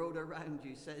the world around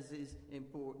you says is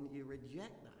important, you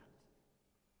reject that.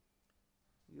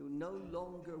 You'll no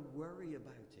longer worry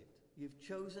about it. You've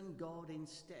chosen God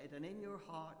instead, and in your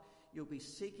heart you'll be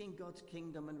seeking God's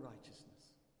kingdom and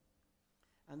righteousness.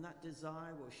 And that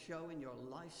desire will show in your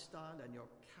lifestyle and your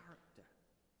character.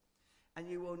 And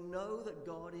you will know that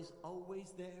God is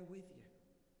always there with you.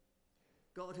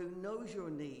 God who knows your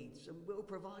needs and will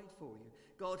provide for you.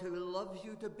 God who loves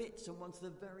you to bits and wants the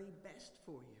very best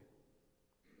for you.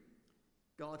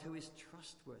 God who is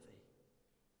trustworthy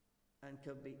and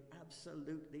can be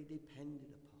absolutely depended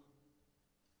upon.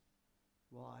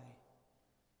 Why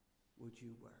would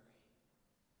you worry?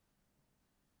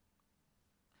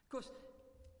 Of course,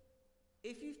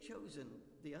 if you've chosen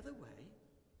the other way,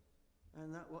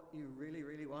 and that what you really,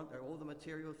 really want are all the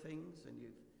material things, and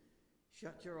you've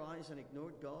shut your eyes and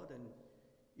ignored God, and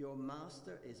your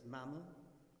master is mammon,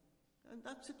 and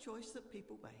that's a choice that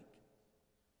people make.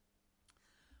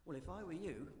 Well, if I were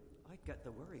you, I'd get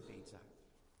the worry beads out.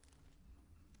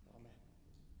 Amen.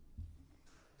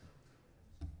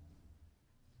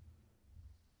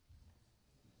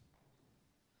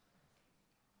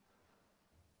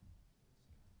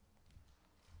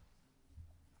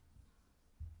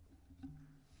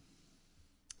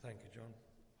 Thank you, John.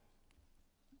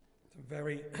 Some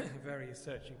very, very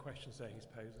searching questions there he's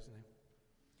posed, isn't he?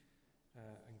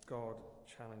 And God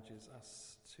challenges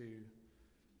us to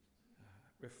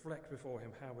reflect before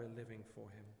him how we're living for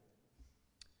him.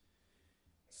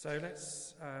 So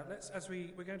let's as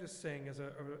we're going to sing as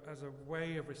a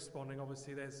way of responding.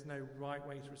 Obviously, there's no right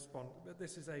way to respond, but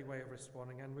this is a way of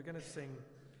responding, and we're going to sing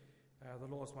 "The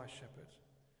Lord's My Shepherd."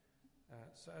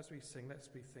 So as we sing, let's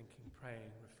be thinking,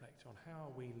 praying, reflecting on how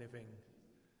are we living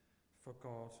for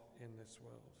God in this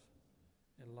world,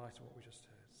 in light of what we just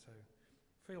heard. So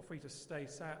feel free to stay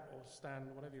sat or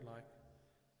stand, whatever you like,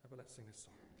 but let's sing this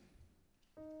song.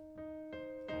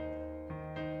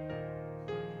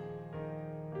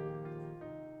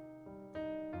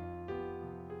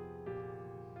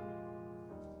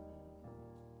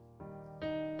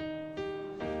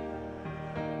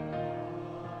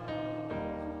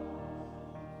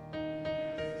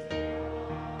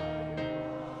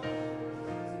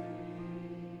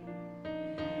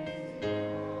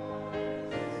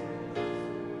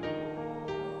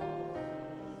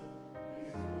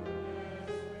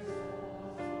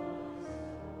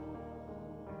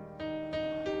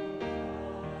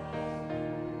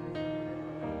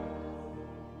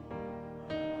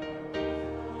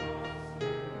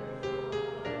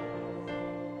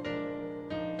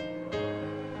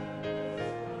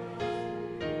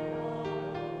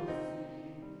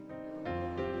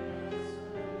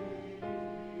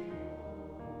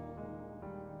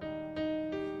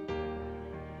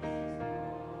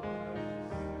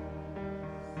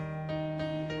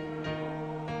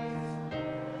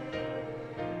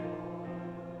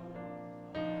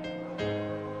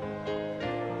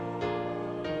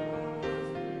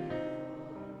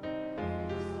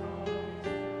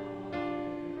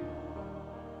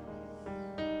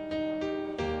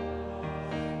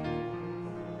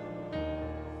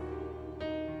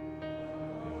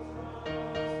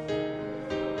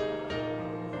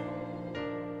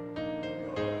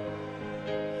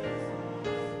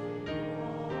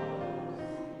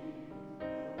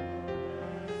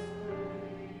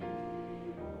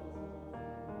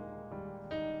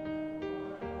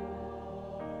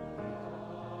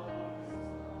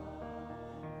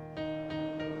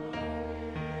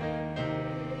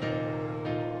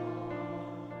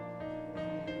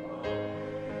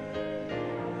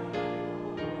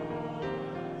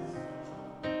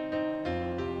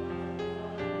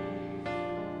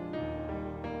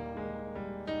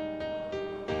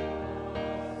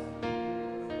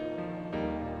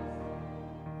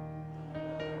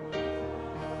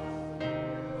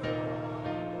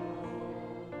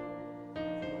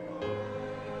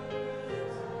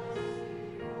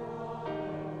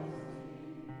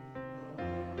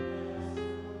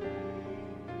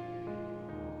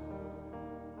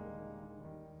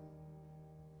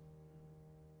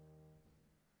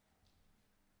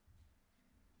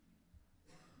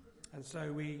 And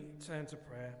so we turn to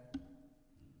prayer.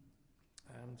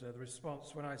 And the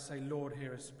response, when I say, Lord,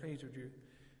 hear us, please would you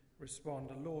respond,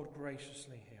 Lord,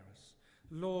 graciously hear us.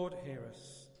 Lord, hear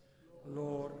us.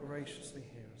 Lord, graciously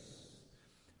hear us.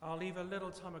 I'll leave a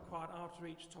little time of quiet after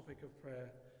each topic of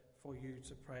prayer for you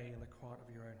to pray in the quiet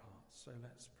of your own hearts. So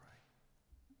let's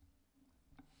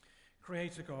pray.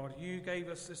 Creator God, you gave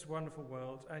us this wonderful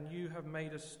world, and you have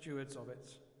made us stewards of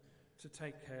it, to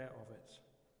take care of it.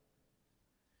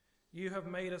 You have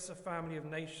made us a family of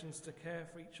nations to care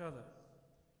for each other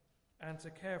and to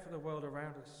care for the world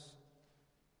around us,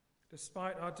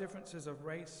 despite our differences of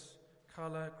race,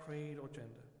 colour, creed, or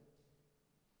gender.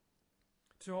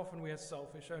 Too often we are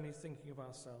selfish, only thinking of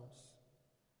ourselves.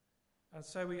 And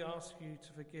so we ask you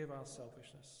to forgive our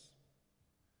selfishness,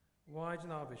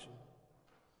 widen our vision,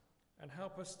 and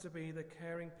help us to be the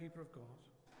caring people of God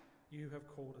you have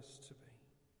called us to be.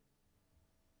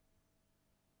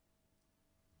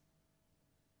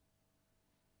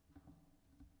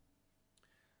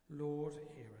 Lord,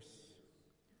 hear us.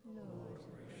 Lord,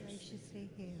 graciously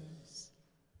hear us.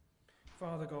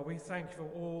 Father God, we thank you for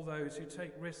all those who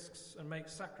take risks and make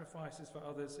sacrifices for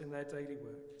others in their daily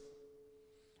work,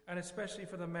 and especially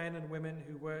for the men and women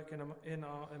who work in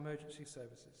our emergency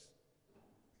services.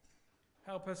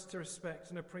 Help us to respect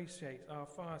and appreciate our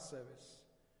fire service,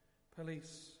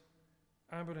 police,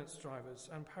 ambulance drivers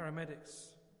and paramedics,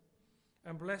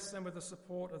 and bless them with the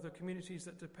support of the communities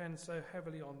that depend so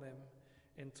heavily on them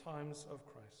in times of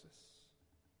crisis.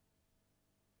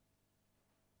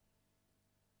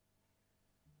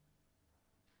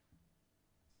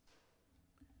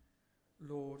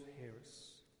 Lord, hear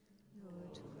us.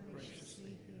 Lord,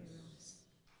 graciously hear us.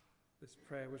 This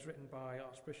prayer was written by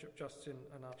Archbishop Justin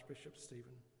and Archbishop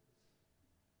Stephen.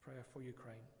 Prayer for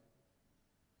Ukraine.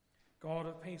 God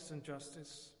of peace and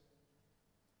justice,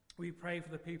 we pray for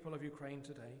the people of Ukraine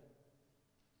today.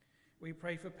 We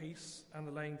pray for peace and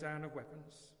the laying down of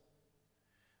weapons.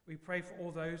 We pray for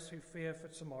all those who fear for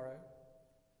tomorrow,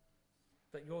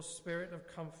 that your spirit of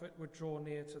comfort would draw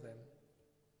near to them.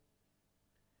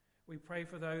 We pray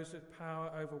for those with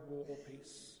power over war or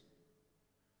peace,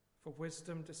 for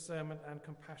wisdom, discernment and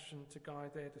compassion to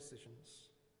guide their decisions.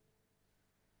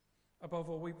 Above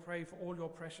all, we pray for all your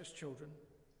precious children,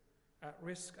 at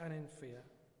risk and in fear,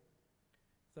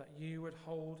 that you would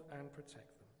hold and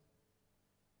protect them.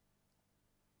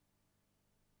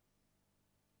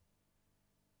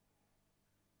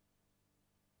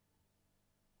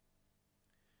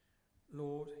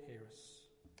 Lord, hear us.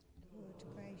 Lord,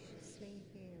 graciously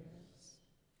hear us.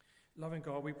 Loving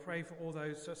God, we pray for all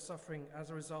those who are suffering as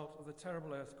a result of the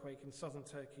terrible earthquake in southern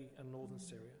Turkey and northern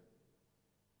Syria.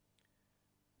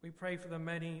 We pray for the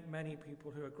many, many people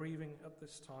who are grieving at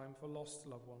this time for lost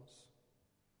loved ones.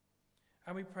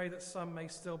 And we pray that some may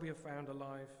still be found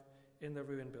alive in the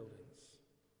ruined buildings.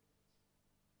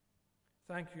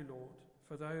 Thank you, Lord,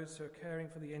 for those who are caring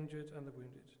for the injured and the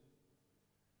wounded,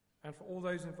 and for all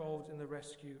those involved in the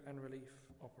rescue and relief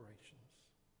operations.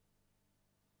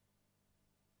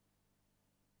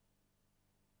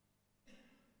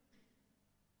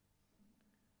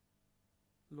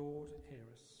 Lord, hear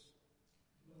us.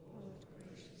 Lord,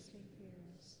 graciously hear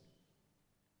us.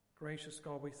 Gracious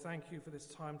God, we thank you for this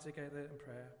time together in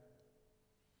prayer.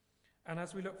 And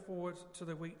as we look forward to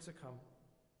the week to come,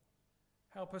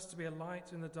 help us to be a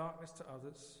light in the darkness to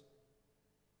others,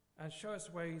 and show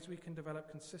us ways we can develop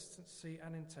consistency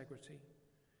and integrity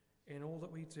in all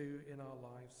that we do in our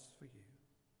lives for you.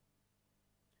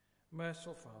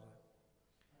 Merciful Father,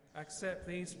 accept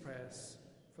these prayers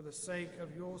for the sake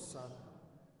of your Son,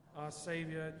 our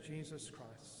Saviour, Jesus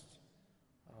Christ.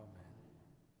 Amen.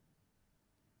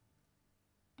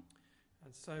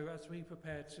 And so as we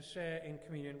prepare to share in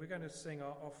communion, we're going to sing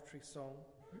our offertory song,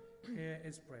 Here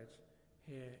is Bread,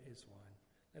 Here is Wine.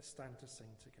 Let's stand to sing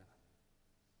together.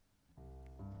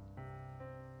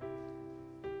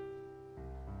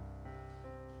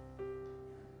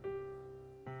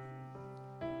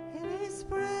 Here is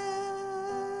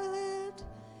bread,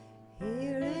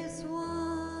 here is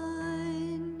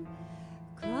wine.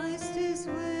 Christ is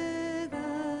with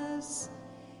us,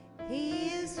 he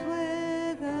is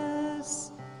with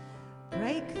us.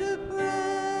 Break the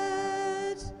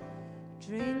bread,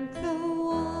 drink the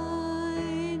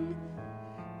wine.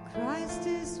 Christ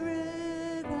is with us.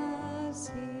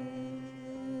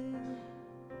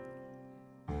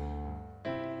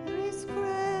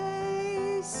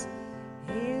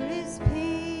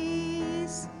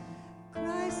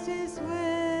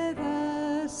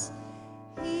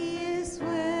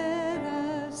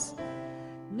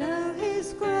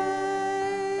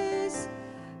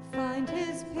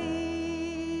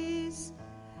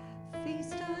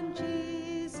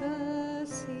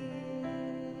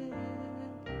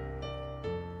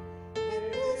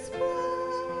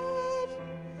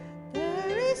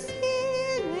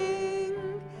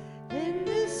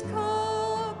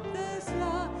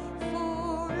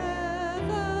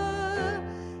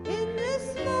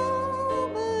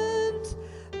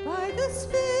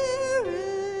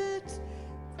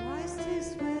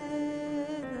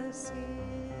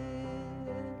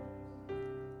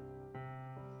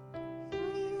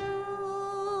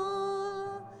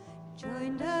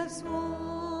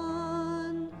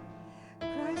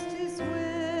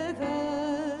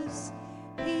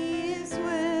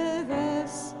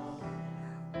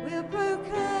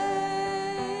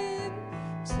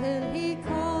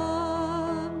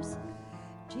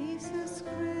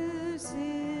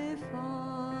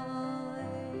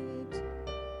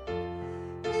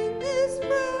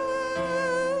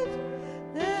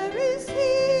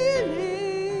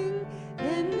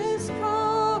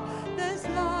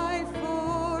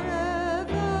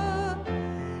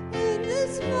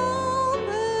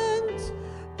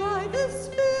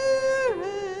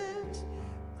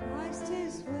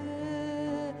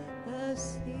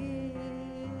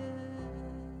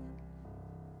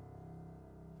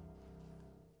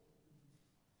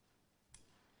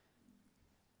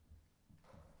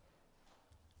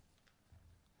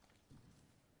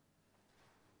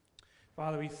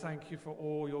 Father, we thank you for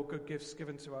all your good gifts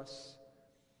given to us.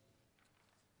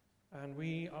 And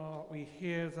we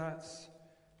hear that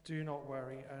do not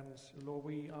worry. And Lord,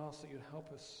 we ask that you'd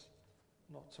help us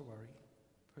not to worry,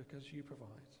 because you provide.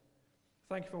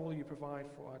 Thank you for all you provide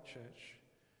for our church,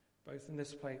 both in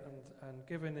this plate and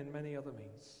given in many other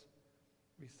means.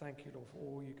 We thank you, Lord, for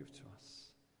all you give to us.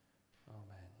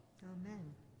 Amen.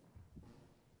 Amen.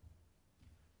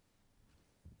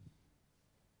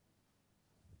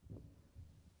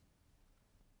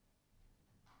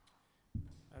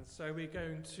 And so we're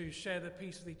going to share the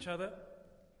peace with each other,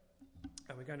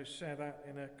 and we're going to share that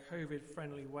in a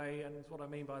COVID-friendly way. And what I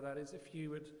mean by that is, if you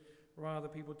would rather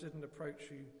people didn't approach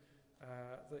you,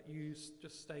 that you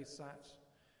just stay sat.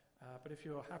 But if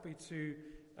you're happy to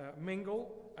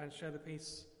mingle and share the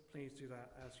peace, please do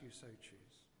that as you so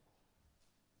choose.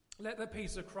 Let the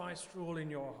peace of Christ rule in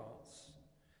your hearts.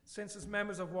 Since as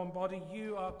members of one body,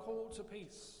 you are called to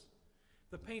peace.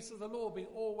 The peace of the Lord be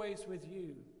always with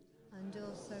you. And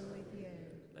also with you.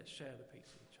 Let's share the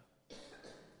peace with each other.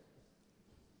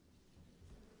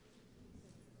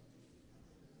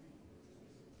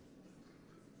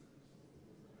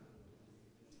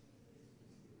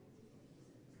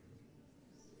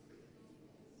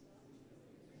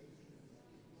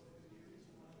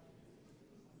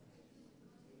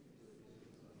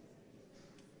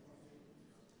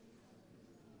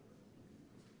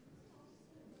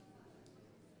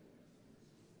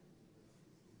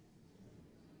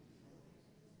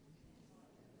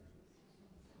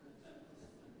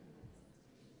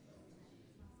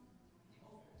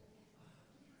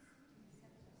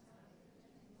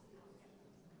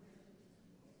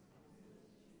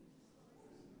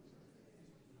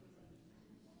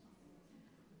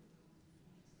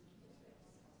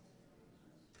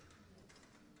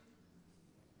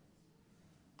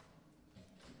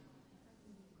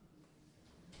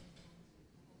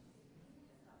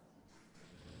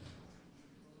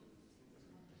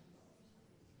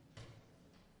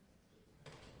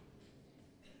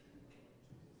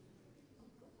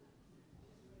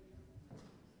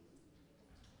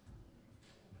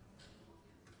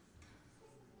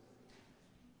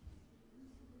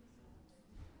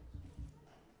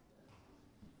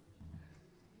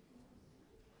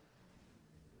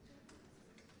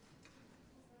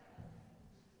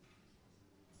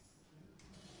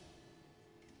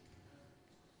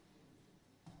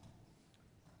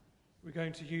 We're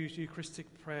going to use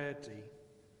Eucharistic Prayer D.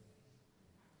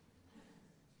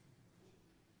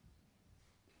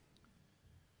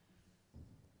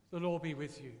 The Lord be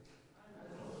with you.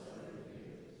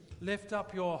 Lift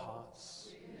up your hearts.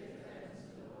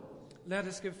 Let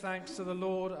us give thanks to the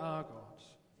Lord our God.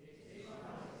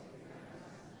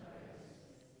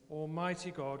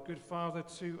 Almighty God, good Father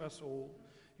to us all,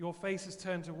 your face is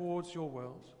turned towards your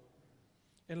world.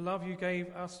 In love you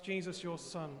gave us Jesus, your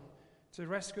Son, to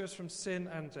rescue us from sin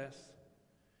and death.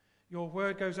 Your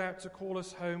word goes out to call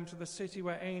us home to the city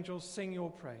where angels sing your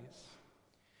praise.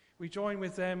 We join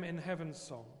with them in heaven's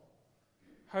song.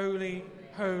 Holy,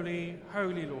 holy,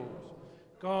 holy Lord,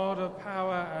 God of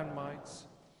power and might,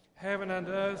 heaven and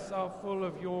earth are full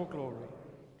of your glory.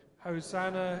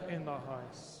 Hosanna in the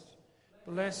highest.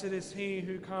 Blessed is he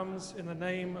who comes in the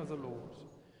name of the Lord.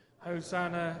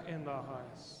 Hosanna in the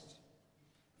highest.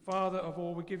 Father of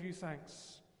all, we give you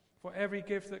thanks for every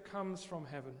gift that comes from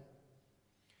heaven.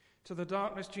 To the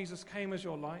darkness Jesus came as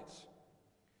your light.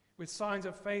 With signs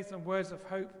of faith and words of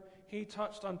hope, he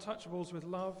touched untouchables with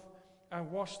love and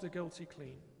washed the guilty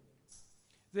clean.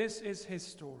 This is his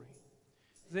story.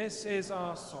 This is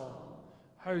our song.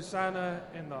 Hosanna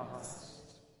in the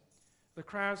highest. The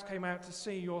crowds came out to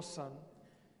see your Son,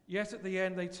 yet at the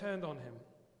end they turned on him.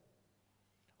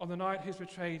 On the night he was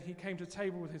betrayed, he came to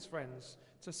table with his friends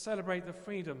to celebrate the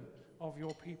freedom of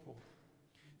your people.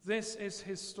 This is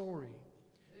his story.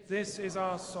 This is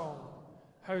our song.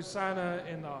 Hosanna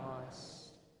in the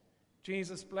highest.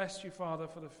 Jesus blessed you, Father,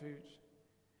 for the food.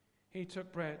 He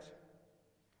took bread,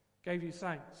 gave you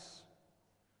thanks,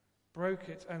 broke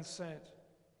it and said,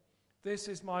 "This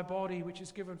is my body which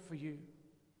is given for you.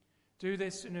 Do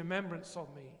this in remembrance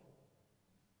of me."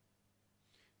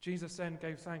 Jesus then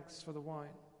gave thanks for the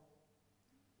wine.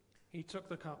 He took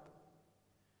the cup,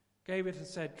 gave it and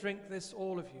said, "Drink this,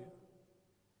 all of you.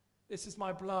 This is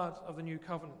my blood of the new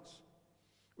covenant,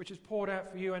 which is poured out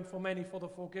for you and for many for the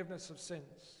forgiveness of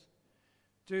sins.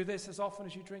 Do this as often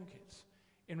as you drink it,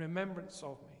 in remembrance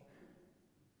of me."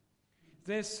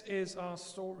 This is our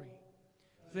story.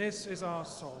 This is our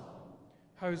song.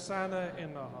 Hosanna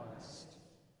in the highest.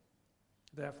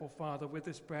 Therefore, Father, with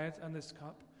this bread and this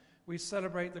cup, we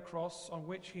celebrate the cross on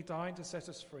which he died to set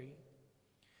us free.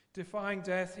 Defying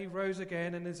death, he rose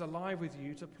again and is alive with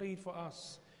you to plead for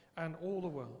us and all the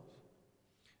world.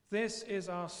 This is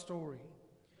our story.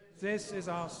 This is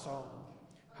our song.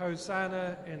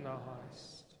 Hosanna in the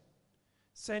highest.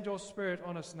 Send your Spirit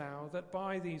on us now, that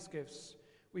by these gifts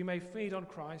we may feed on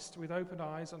Christ with open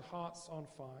eyes and hearts on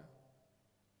fire.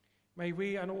 May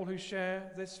we and all who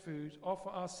share this food offer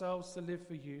ourselves to live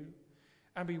for you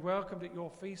and be welcomed at your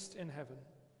feast in heaven,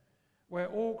 where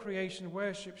all creation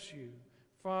worships you,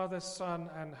 Father, Son,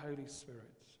 and Holy Spirit.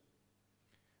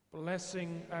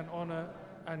 Blessing and honor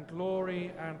and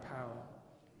glory and power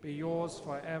be yours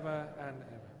forever and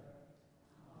ever.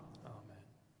 Amen.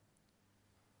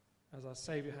 As our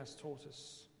Saviour has taught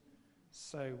us,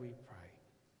 so we pray.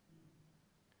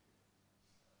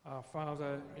 Our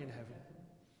Father in heaven,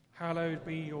 hallowed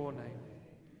be your name.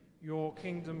 Your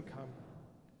kingdom come,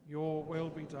 your will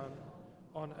be done,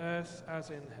 on earth as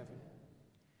in heaven.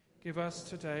 Give us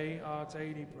today our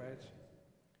daily bread.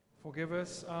 Forgive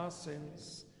us our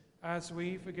sins, as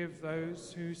we forgive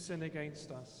those who sin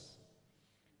against us.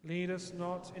 Lead us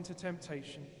not into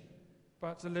temptation,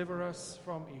 but deliver us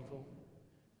from evil.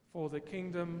 For the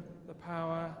kingdom, the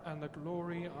power, and the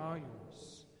glory are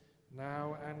yours,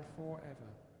 now and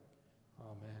forever.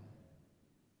 Amen.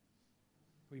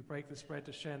 We break this bread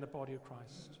to share in the body of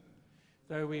Christ.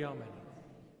 Though we are many,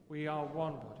 we are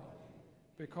one body,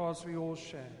 because we all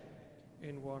share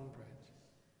in one bread.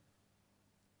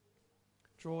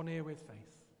 Draw near with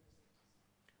faith.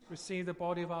 Receive the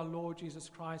body of our Lord Jesus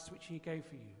Christ, which he gave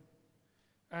for you,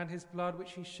 and his blood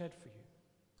which he shed for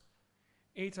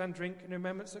you. Eat and drink in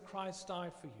remembrance that Christ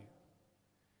died for you,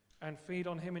 and feed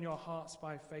on him in your hearts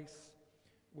by faith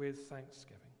with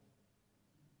thanksgiving.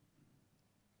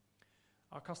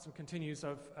 Our custom continues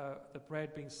of the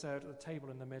bread being served at the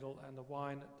table in the middle and the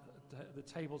wine at the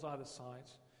tables either side.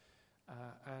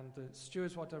 And the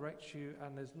stewards will direct you,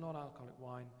 and there's non-alcoholic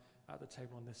wine at the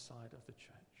table on this side of the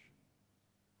church.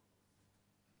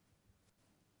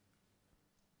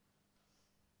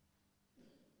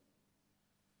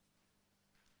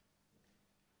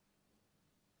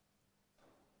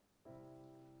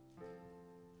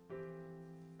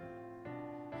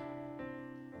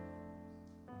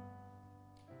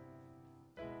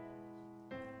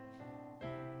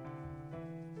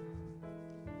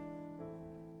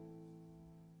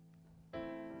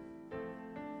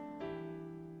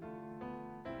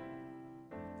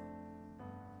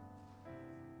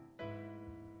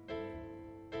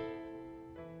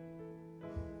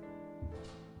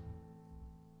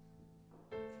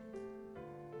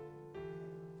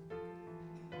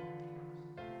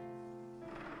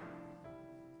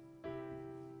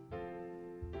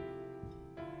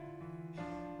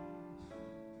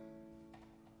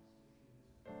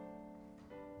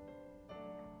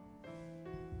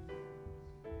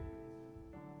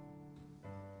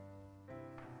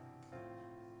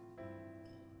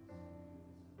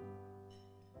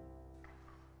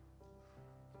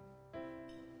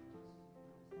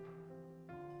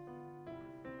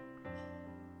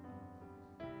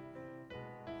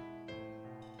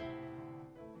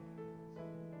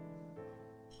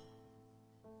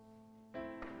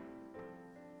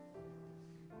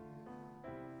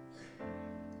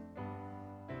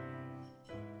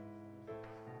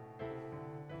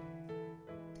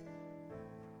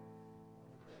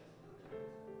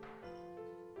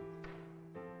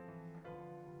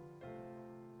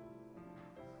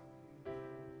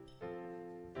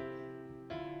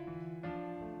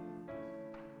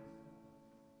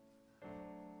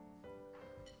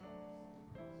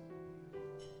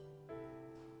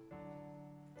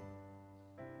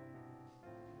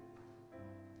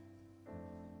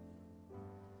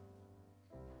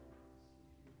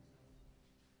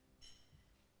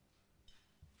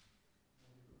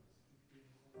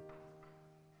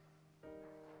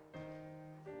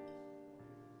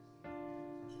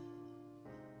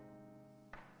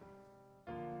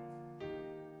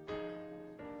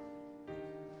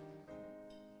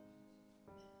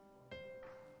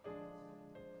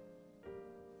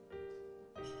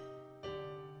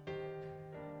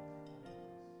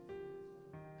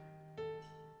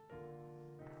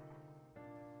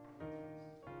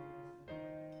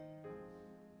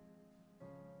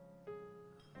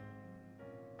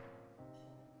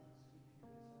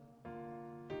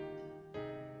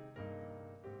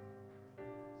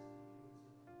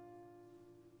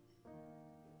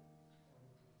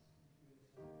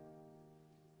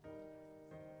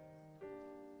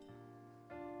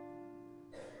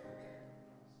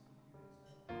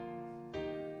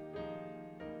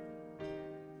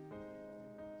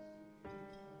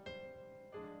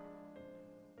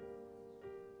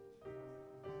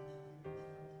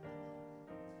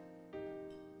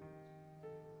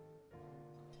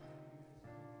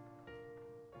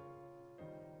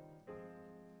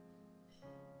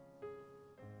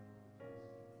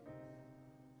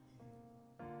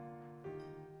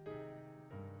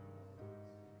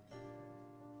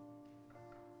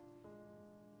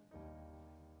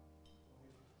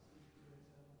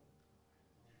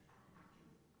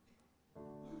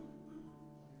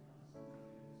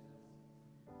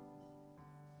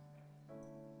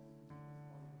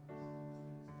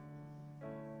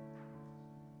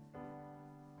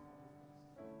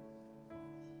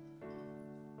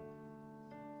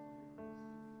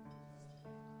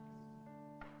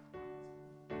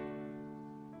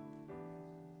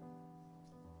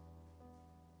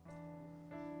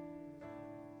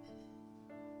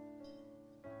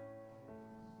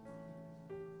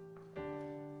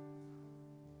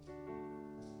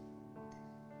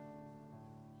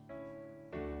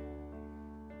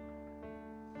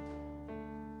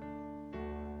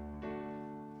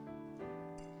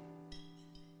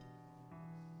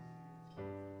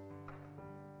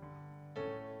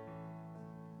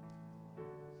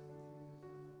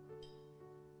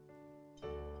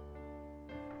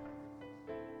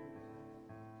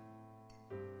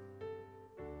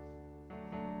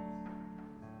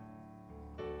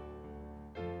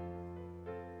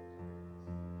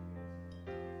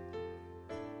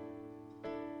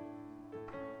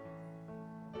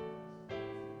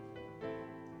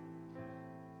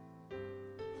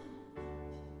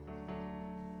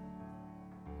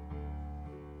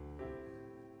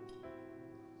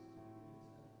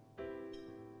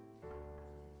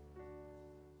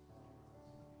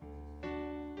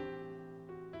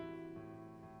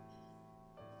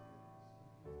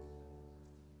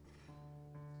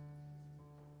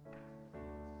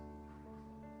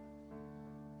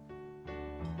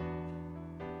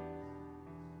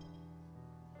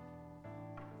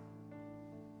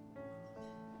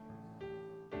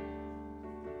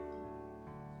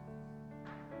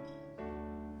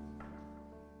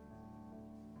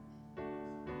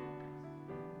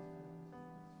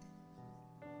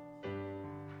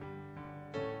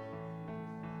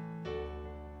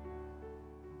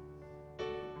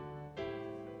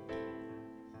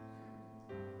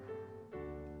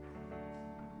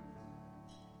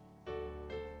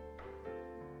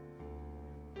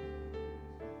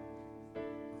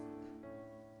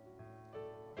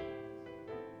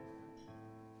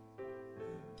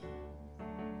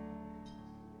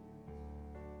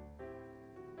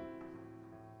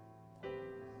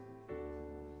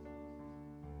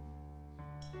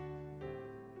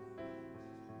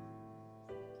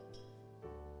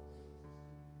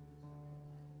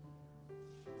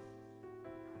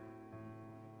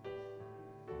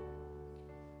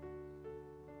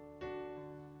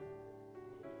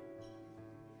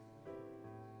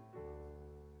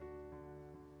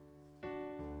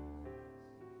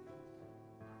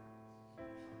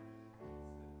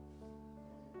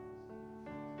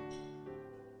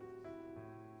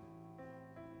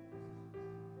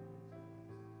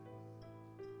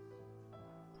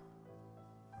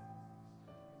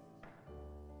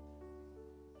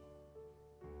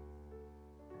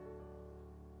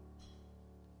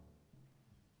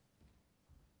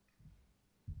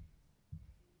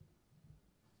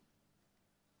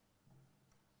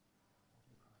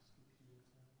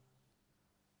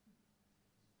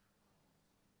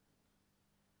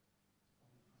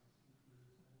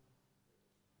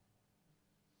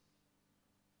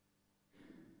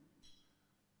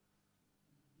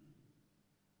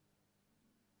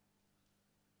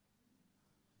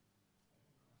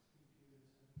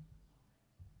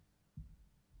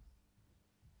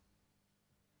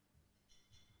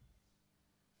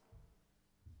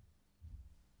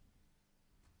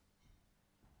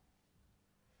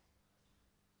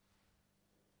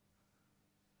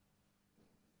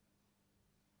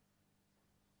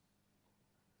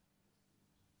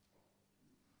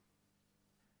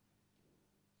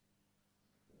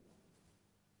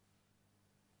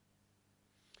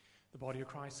 The body of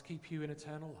Christ keep you in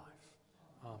eternal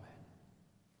life. Amen.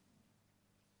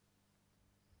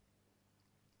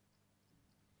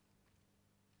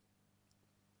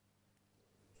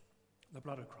 The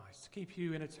blood of Christ keep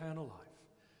you in eternal life.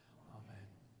 Amen.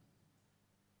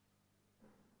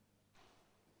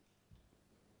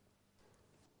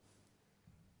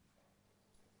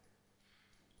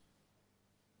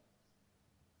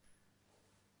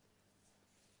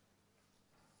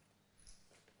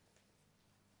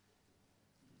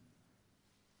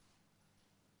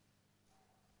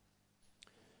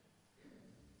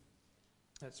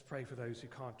 Let's pray for those who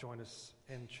can't join us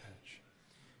in church.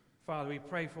 Father, we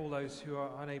pray for all those who are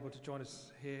unable to join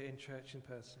us here in church in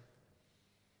person.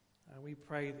 And we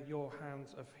pray that your hand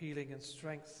of healing and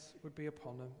strength would be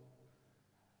upon them.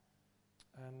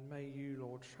 And may you,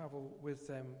 Lord, travel with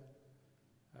them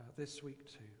this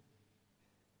week too.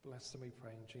 Bless them, we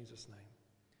pray, in Jesus' name.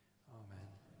 Amen.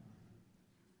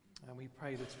 And we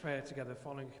pray this prayer together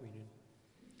following communion.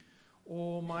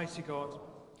 Almighty God,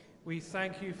 we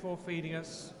thank you for feeding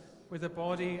us with the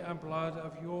body and blood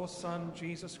of your Son,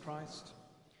 Jesus Christ.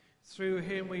 Through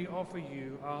him we offer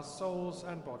you our souls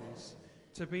and bodies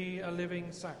to be a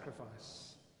living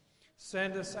sacrifice.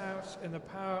 Send us out in the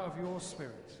power of your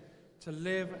Spirit to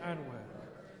live and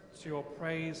work to your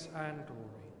praise and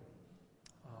glory.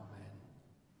 Amen.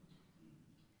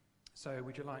 So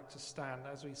would you like to stand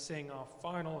as we sing our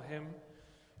final hymn,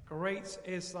 Great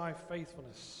is thy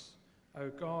faithfulness, O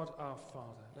God our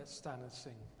Father. Let's stand and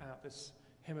sing out this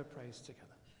hymn of praise together.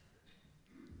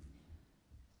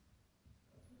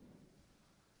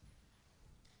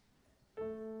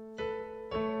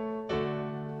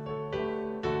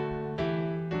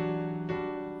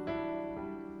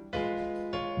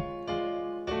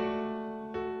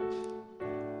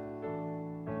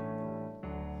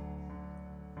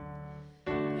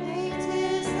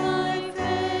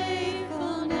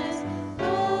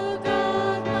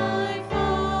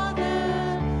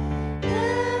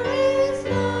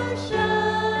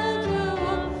 Shall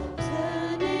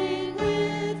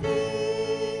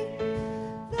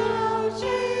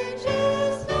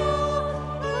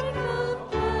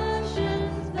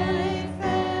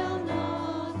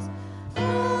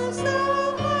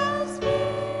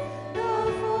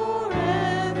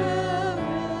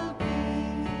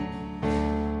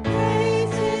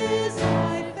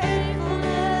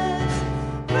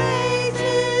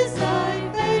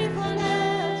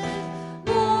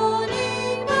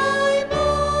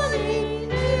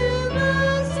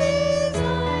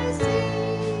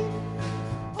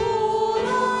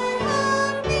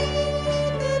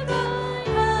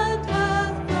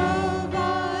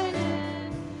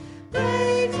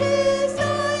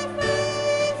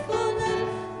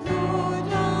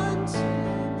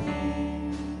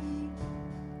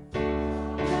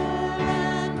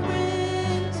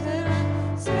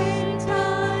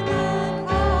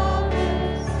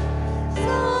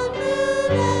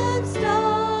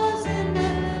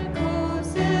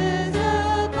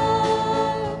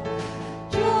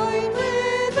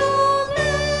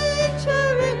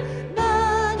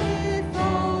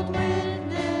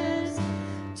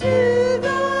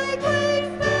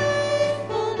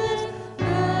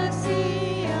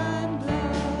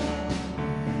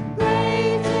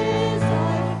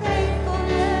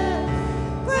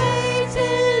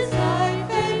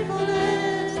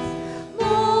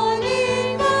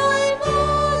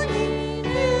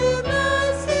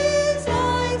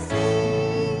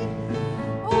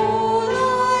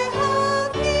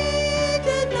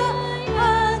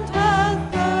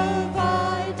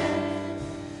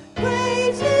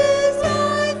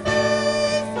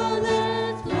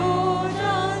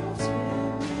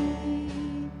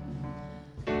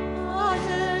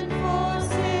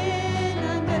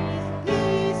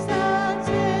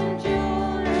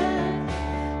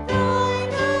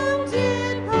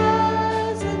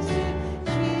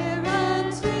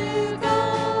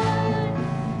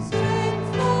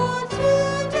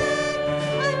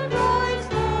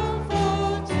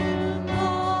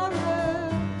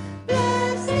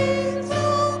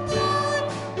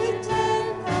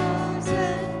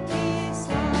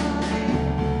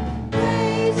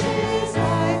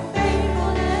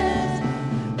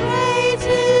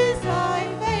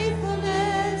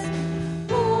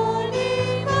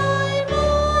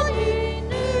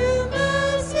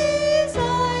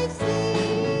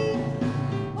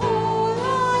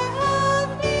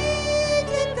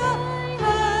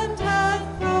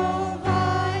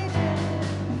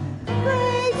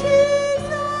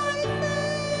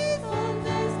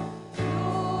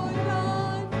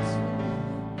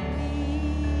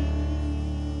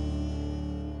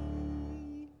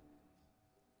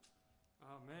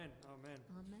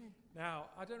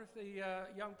Now, I don't know if the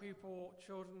young people,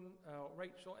 children,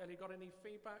 Rachel, Ellie, got any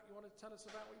feedback you want to tell us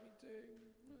about what you've been doing?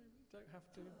 No, you don't have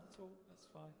to at all. That's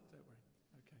fine. Don't worry.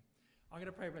 Okay. I'm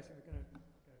going to pray a blessing. We're going to go to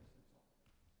the top.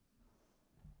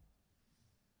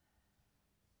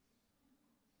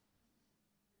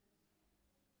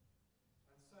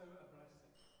 And so a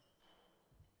blessing.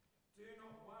 Do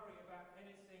not worry about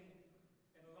anything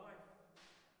in life,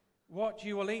 what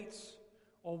you will eat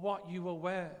or what you will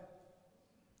wear.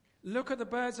 Look at the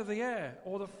birds of the air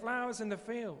or the flowers in the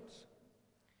fields.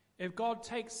 If God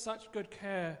takes such good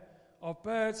care of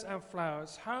birds and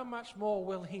flowers, how much more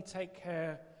will he take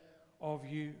care of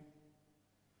you?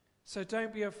 So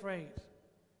don't be afraid.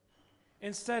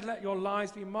 Instead, let your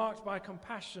lives be marked by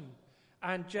compassion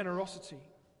and generosity,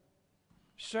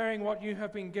 sharing what you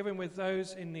have been given with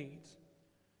those in need,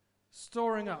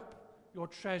 storing up your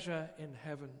treasure in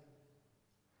heaven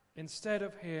instead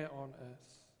of here on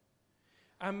earth.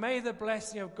 And may the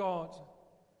blessing of God,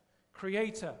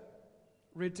 Creator,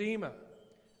 Redeemer,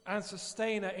 and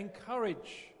Sustainer,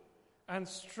 encourage and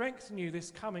strengthen you this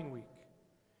coming week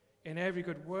in every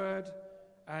good word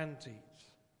and deed.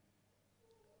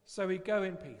 So we go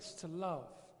in peace to love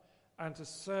and to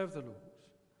serve the Lord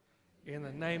in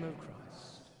the name of Christ.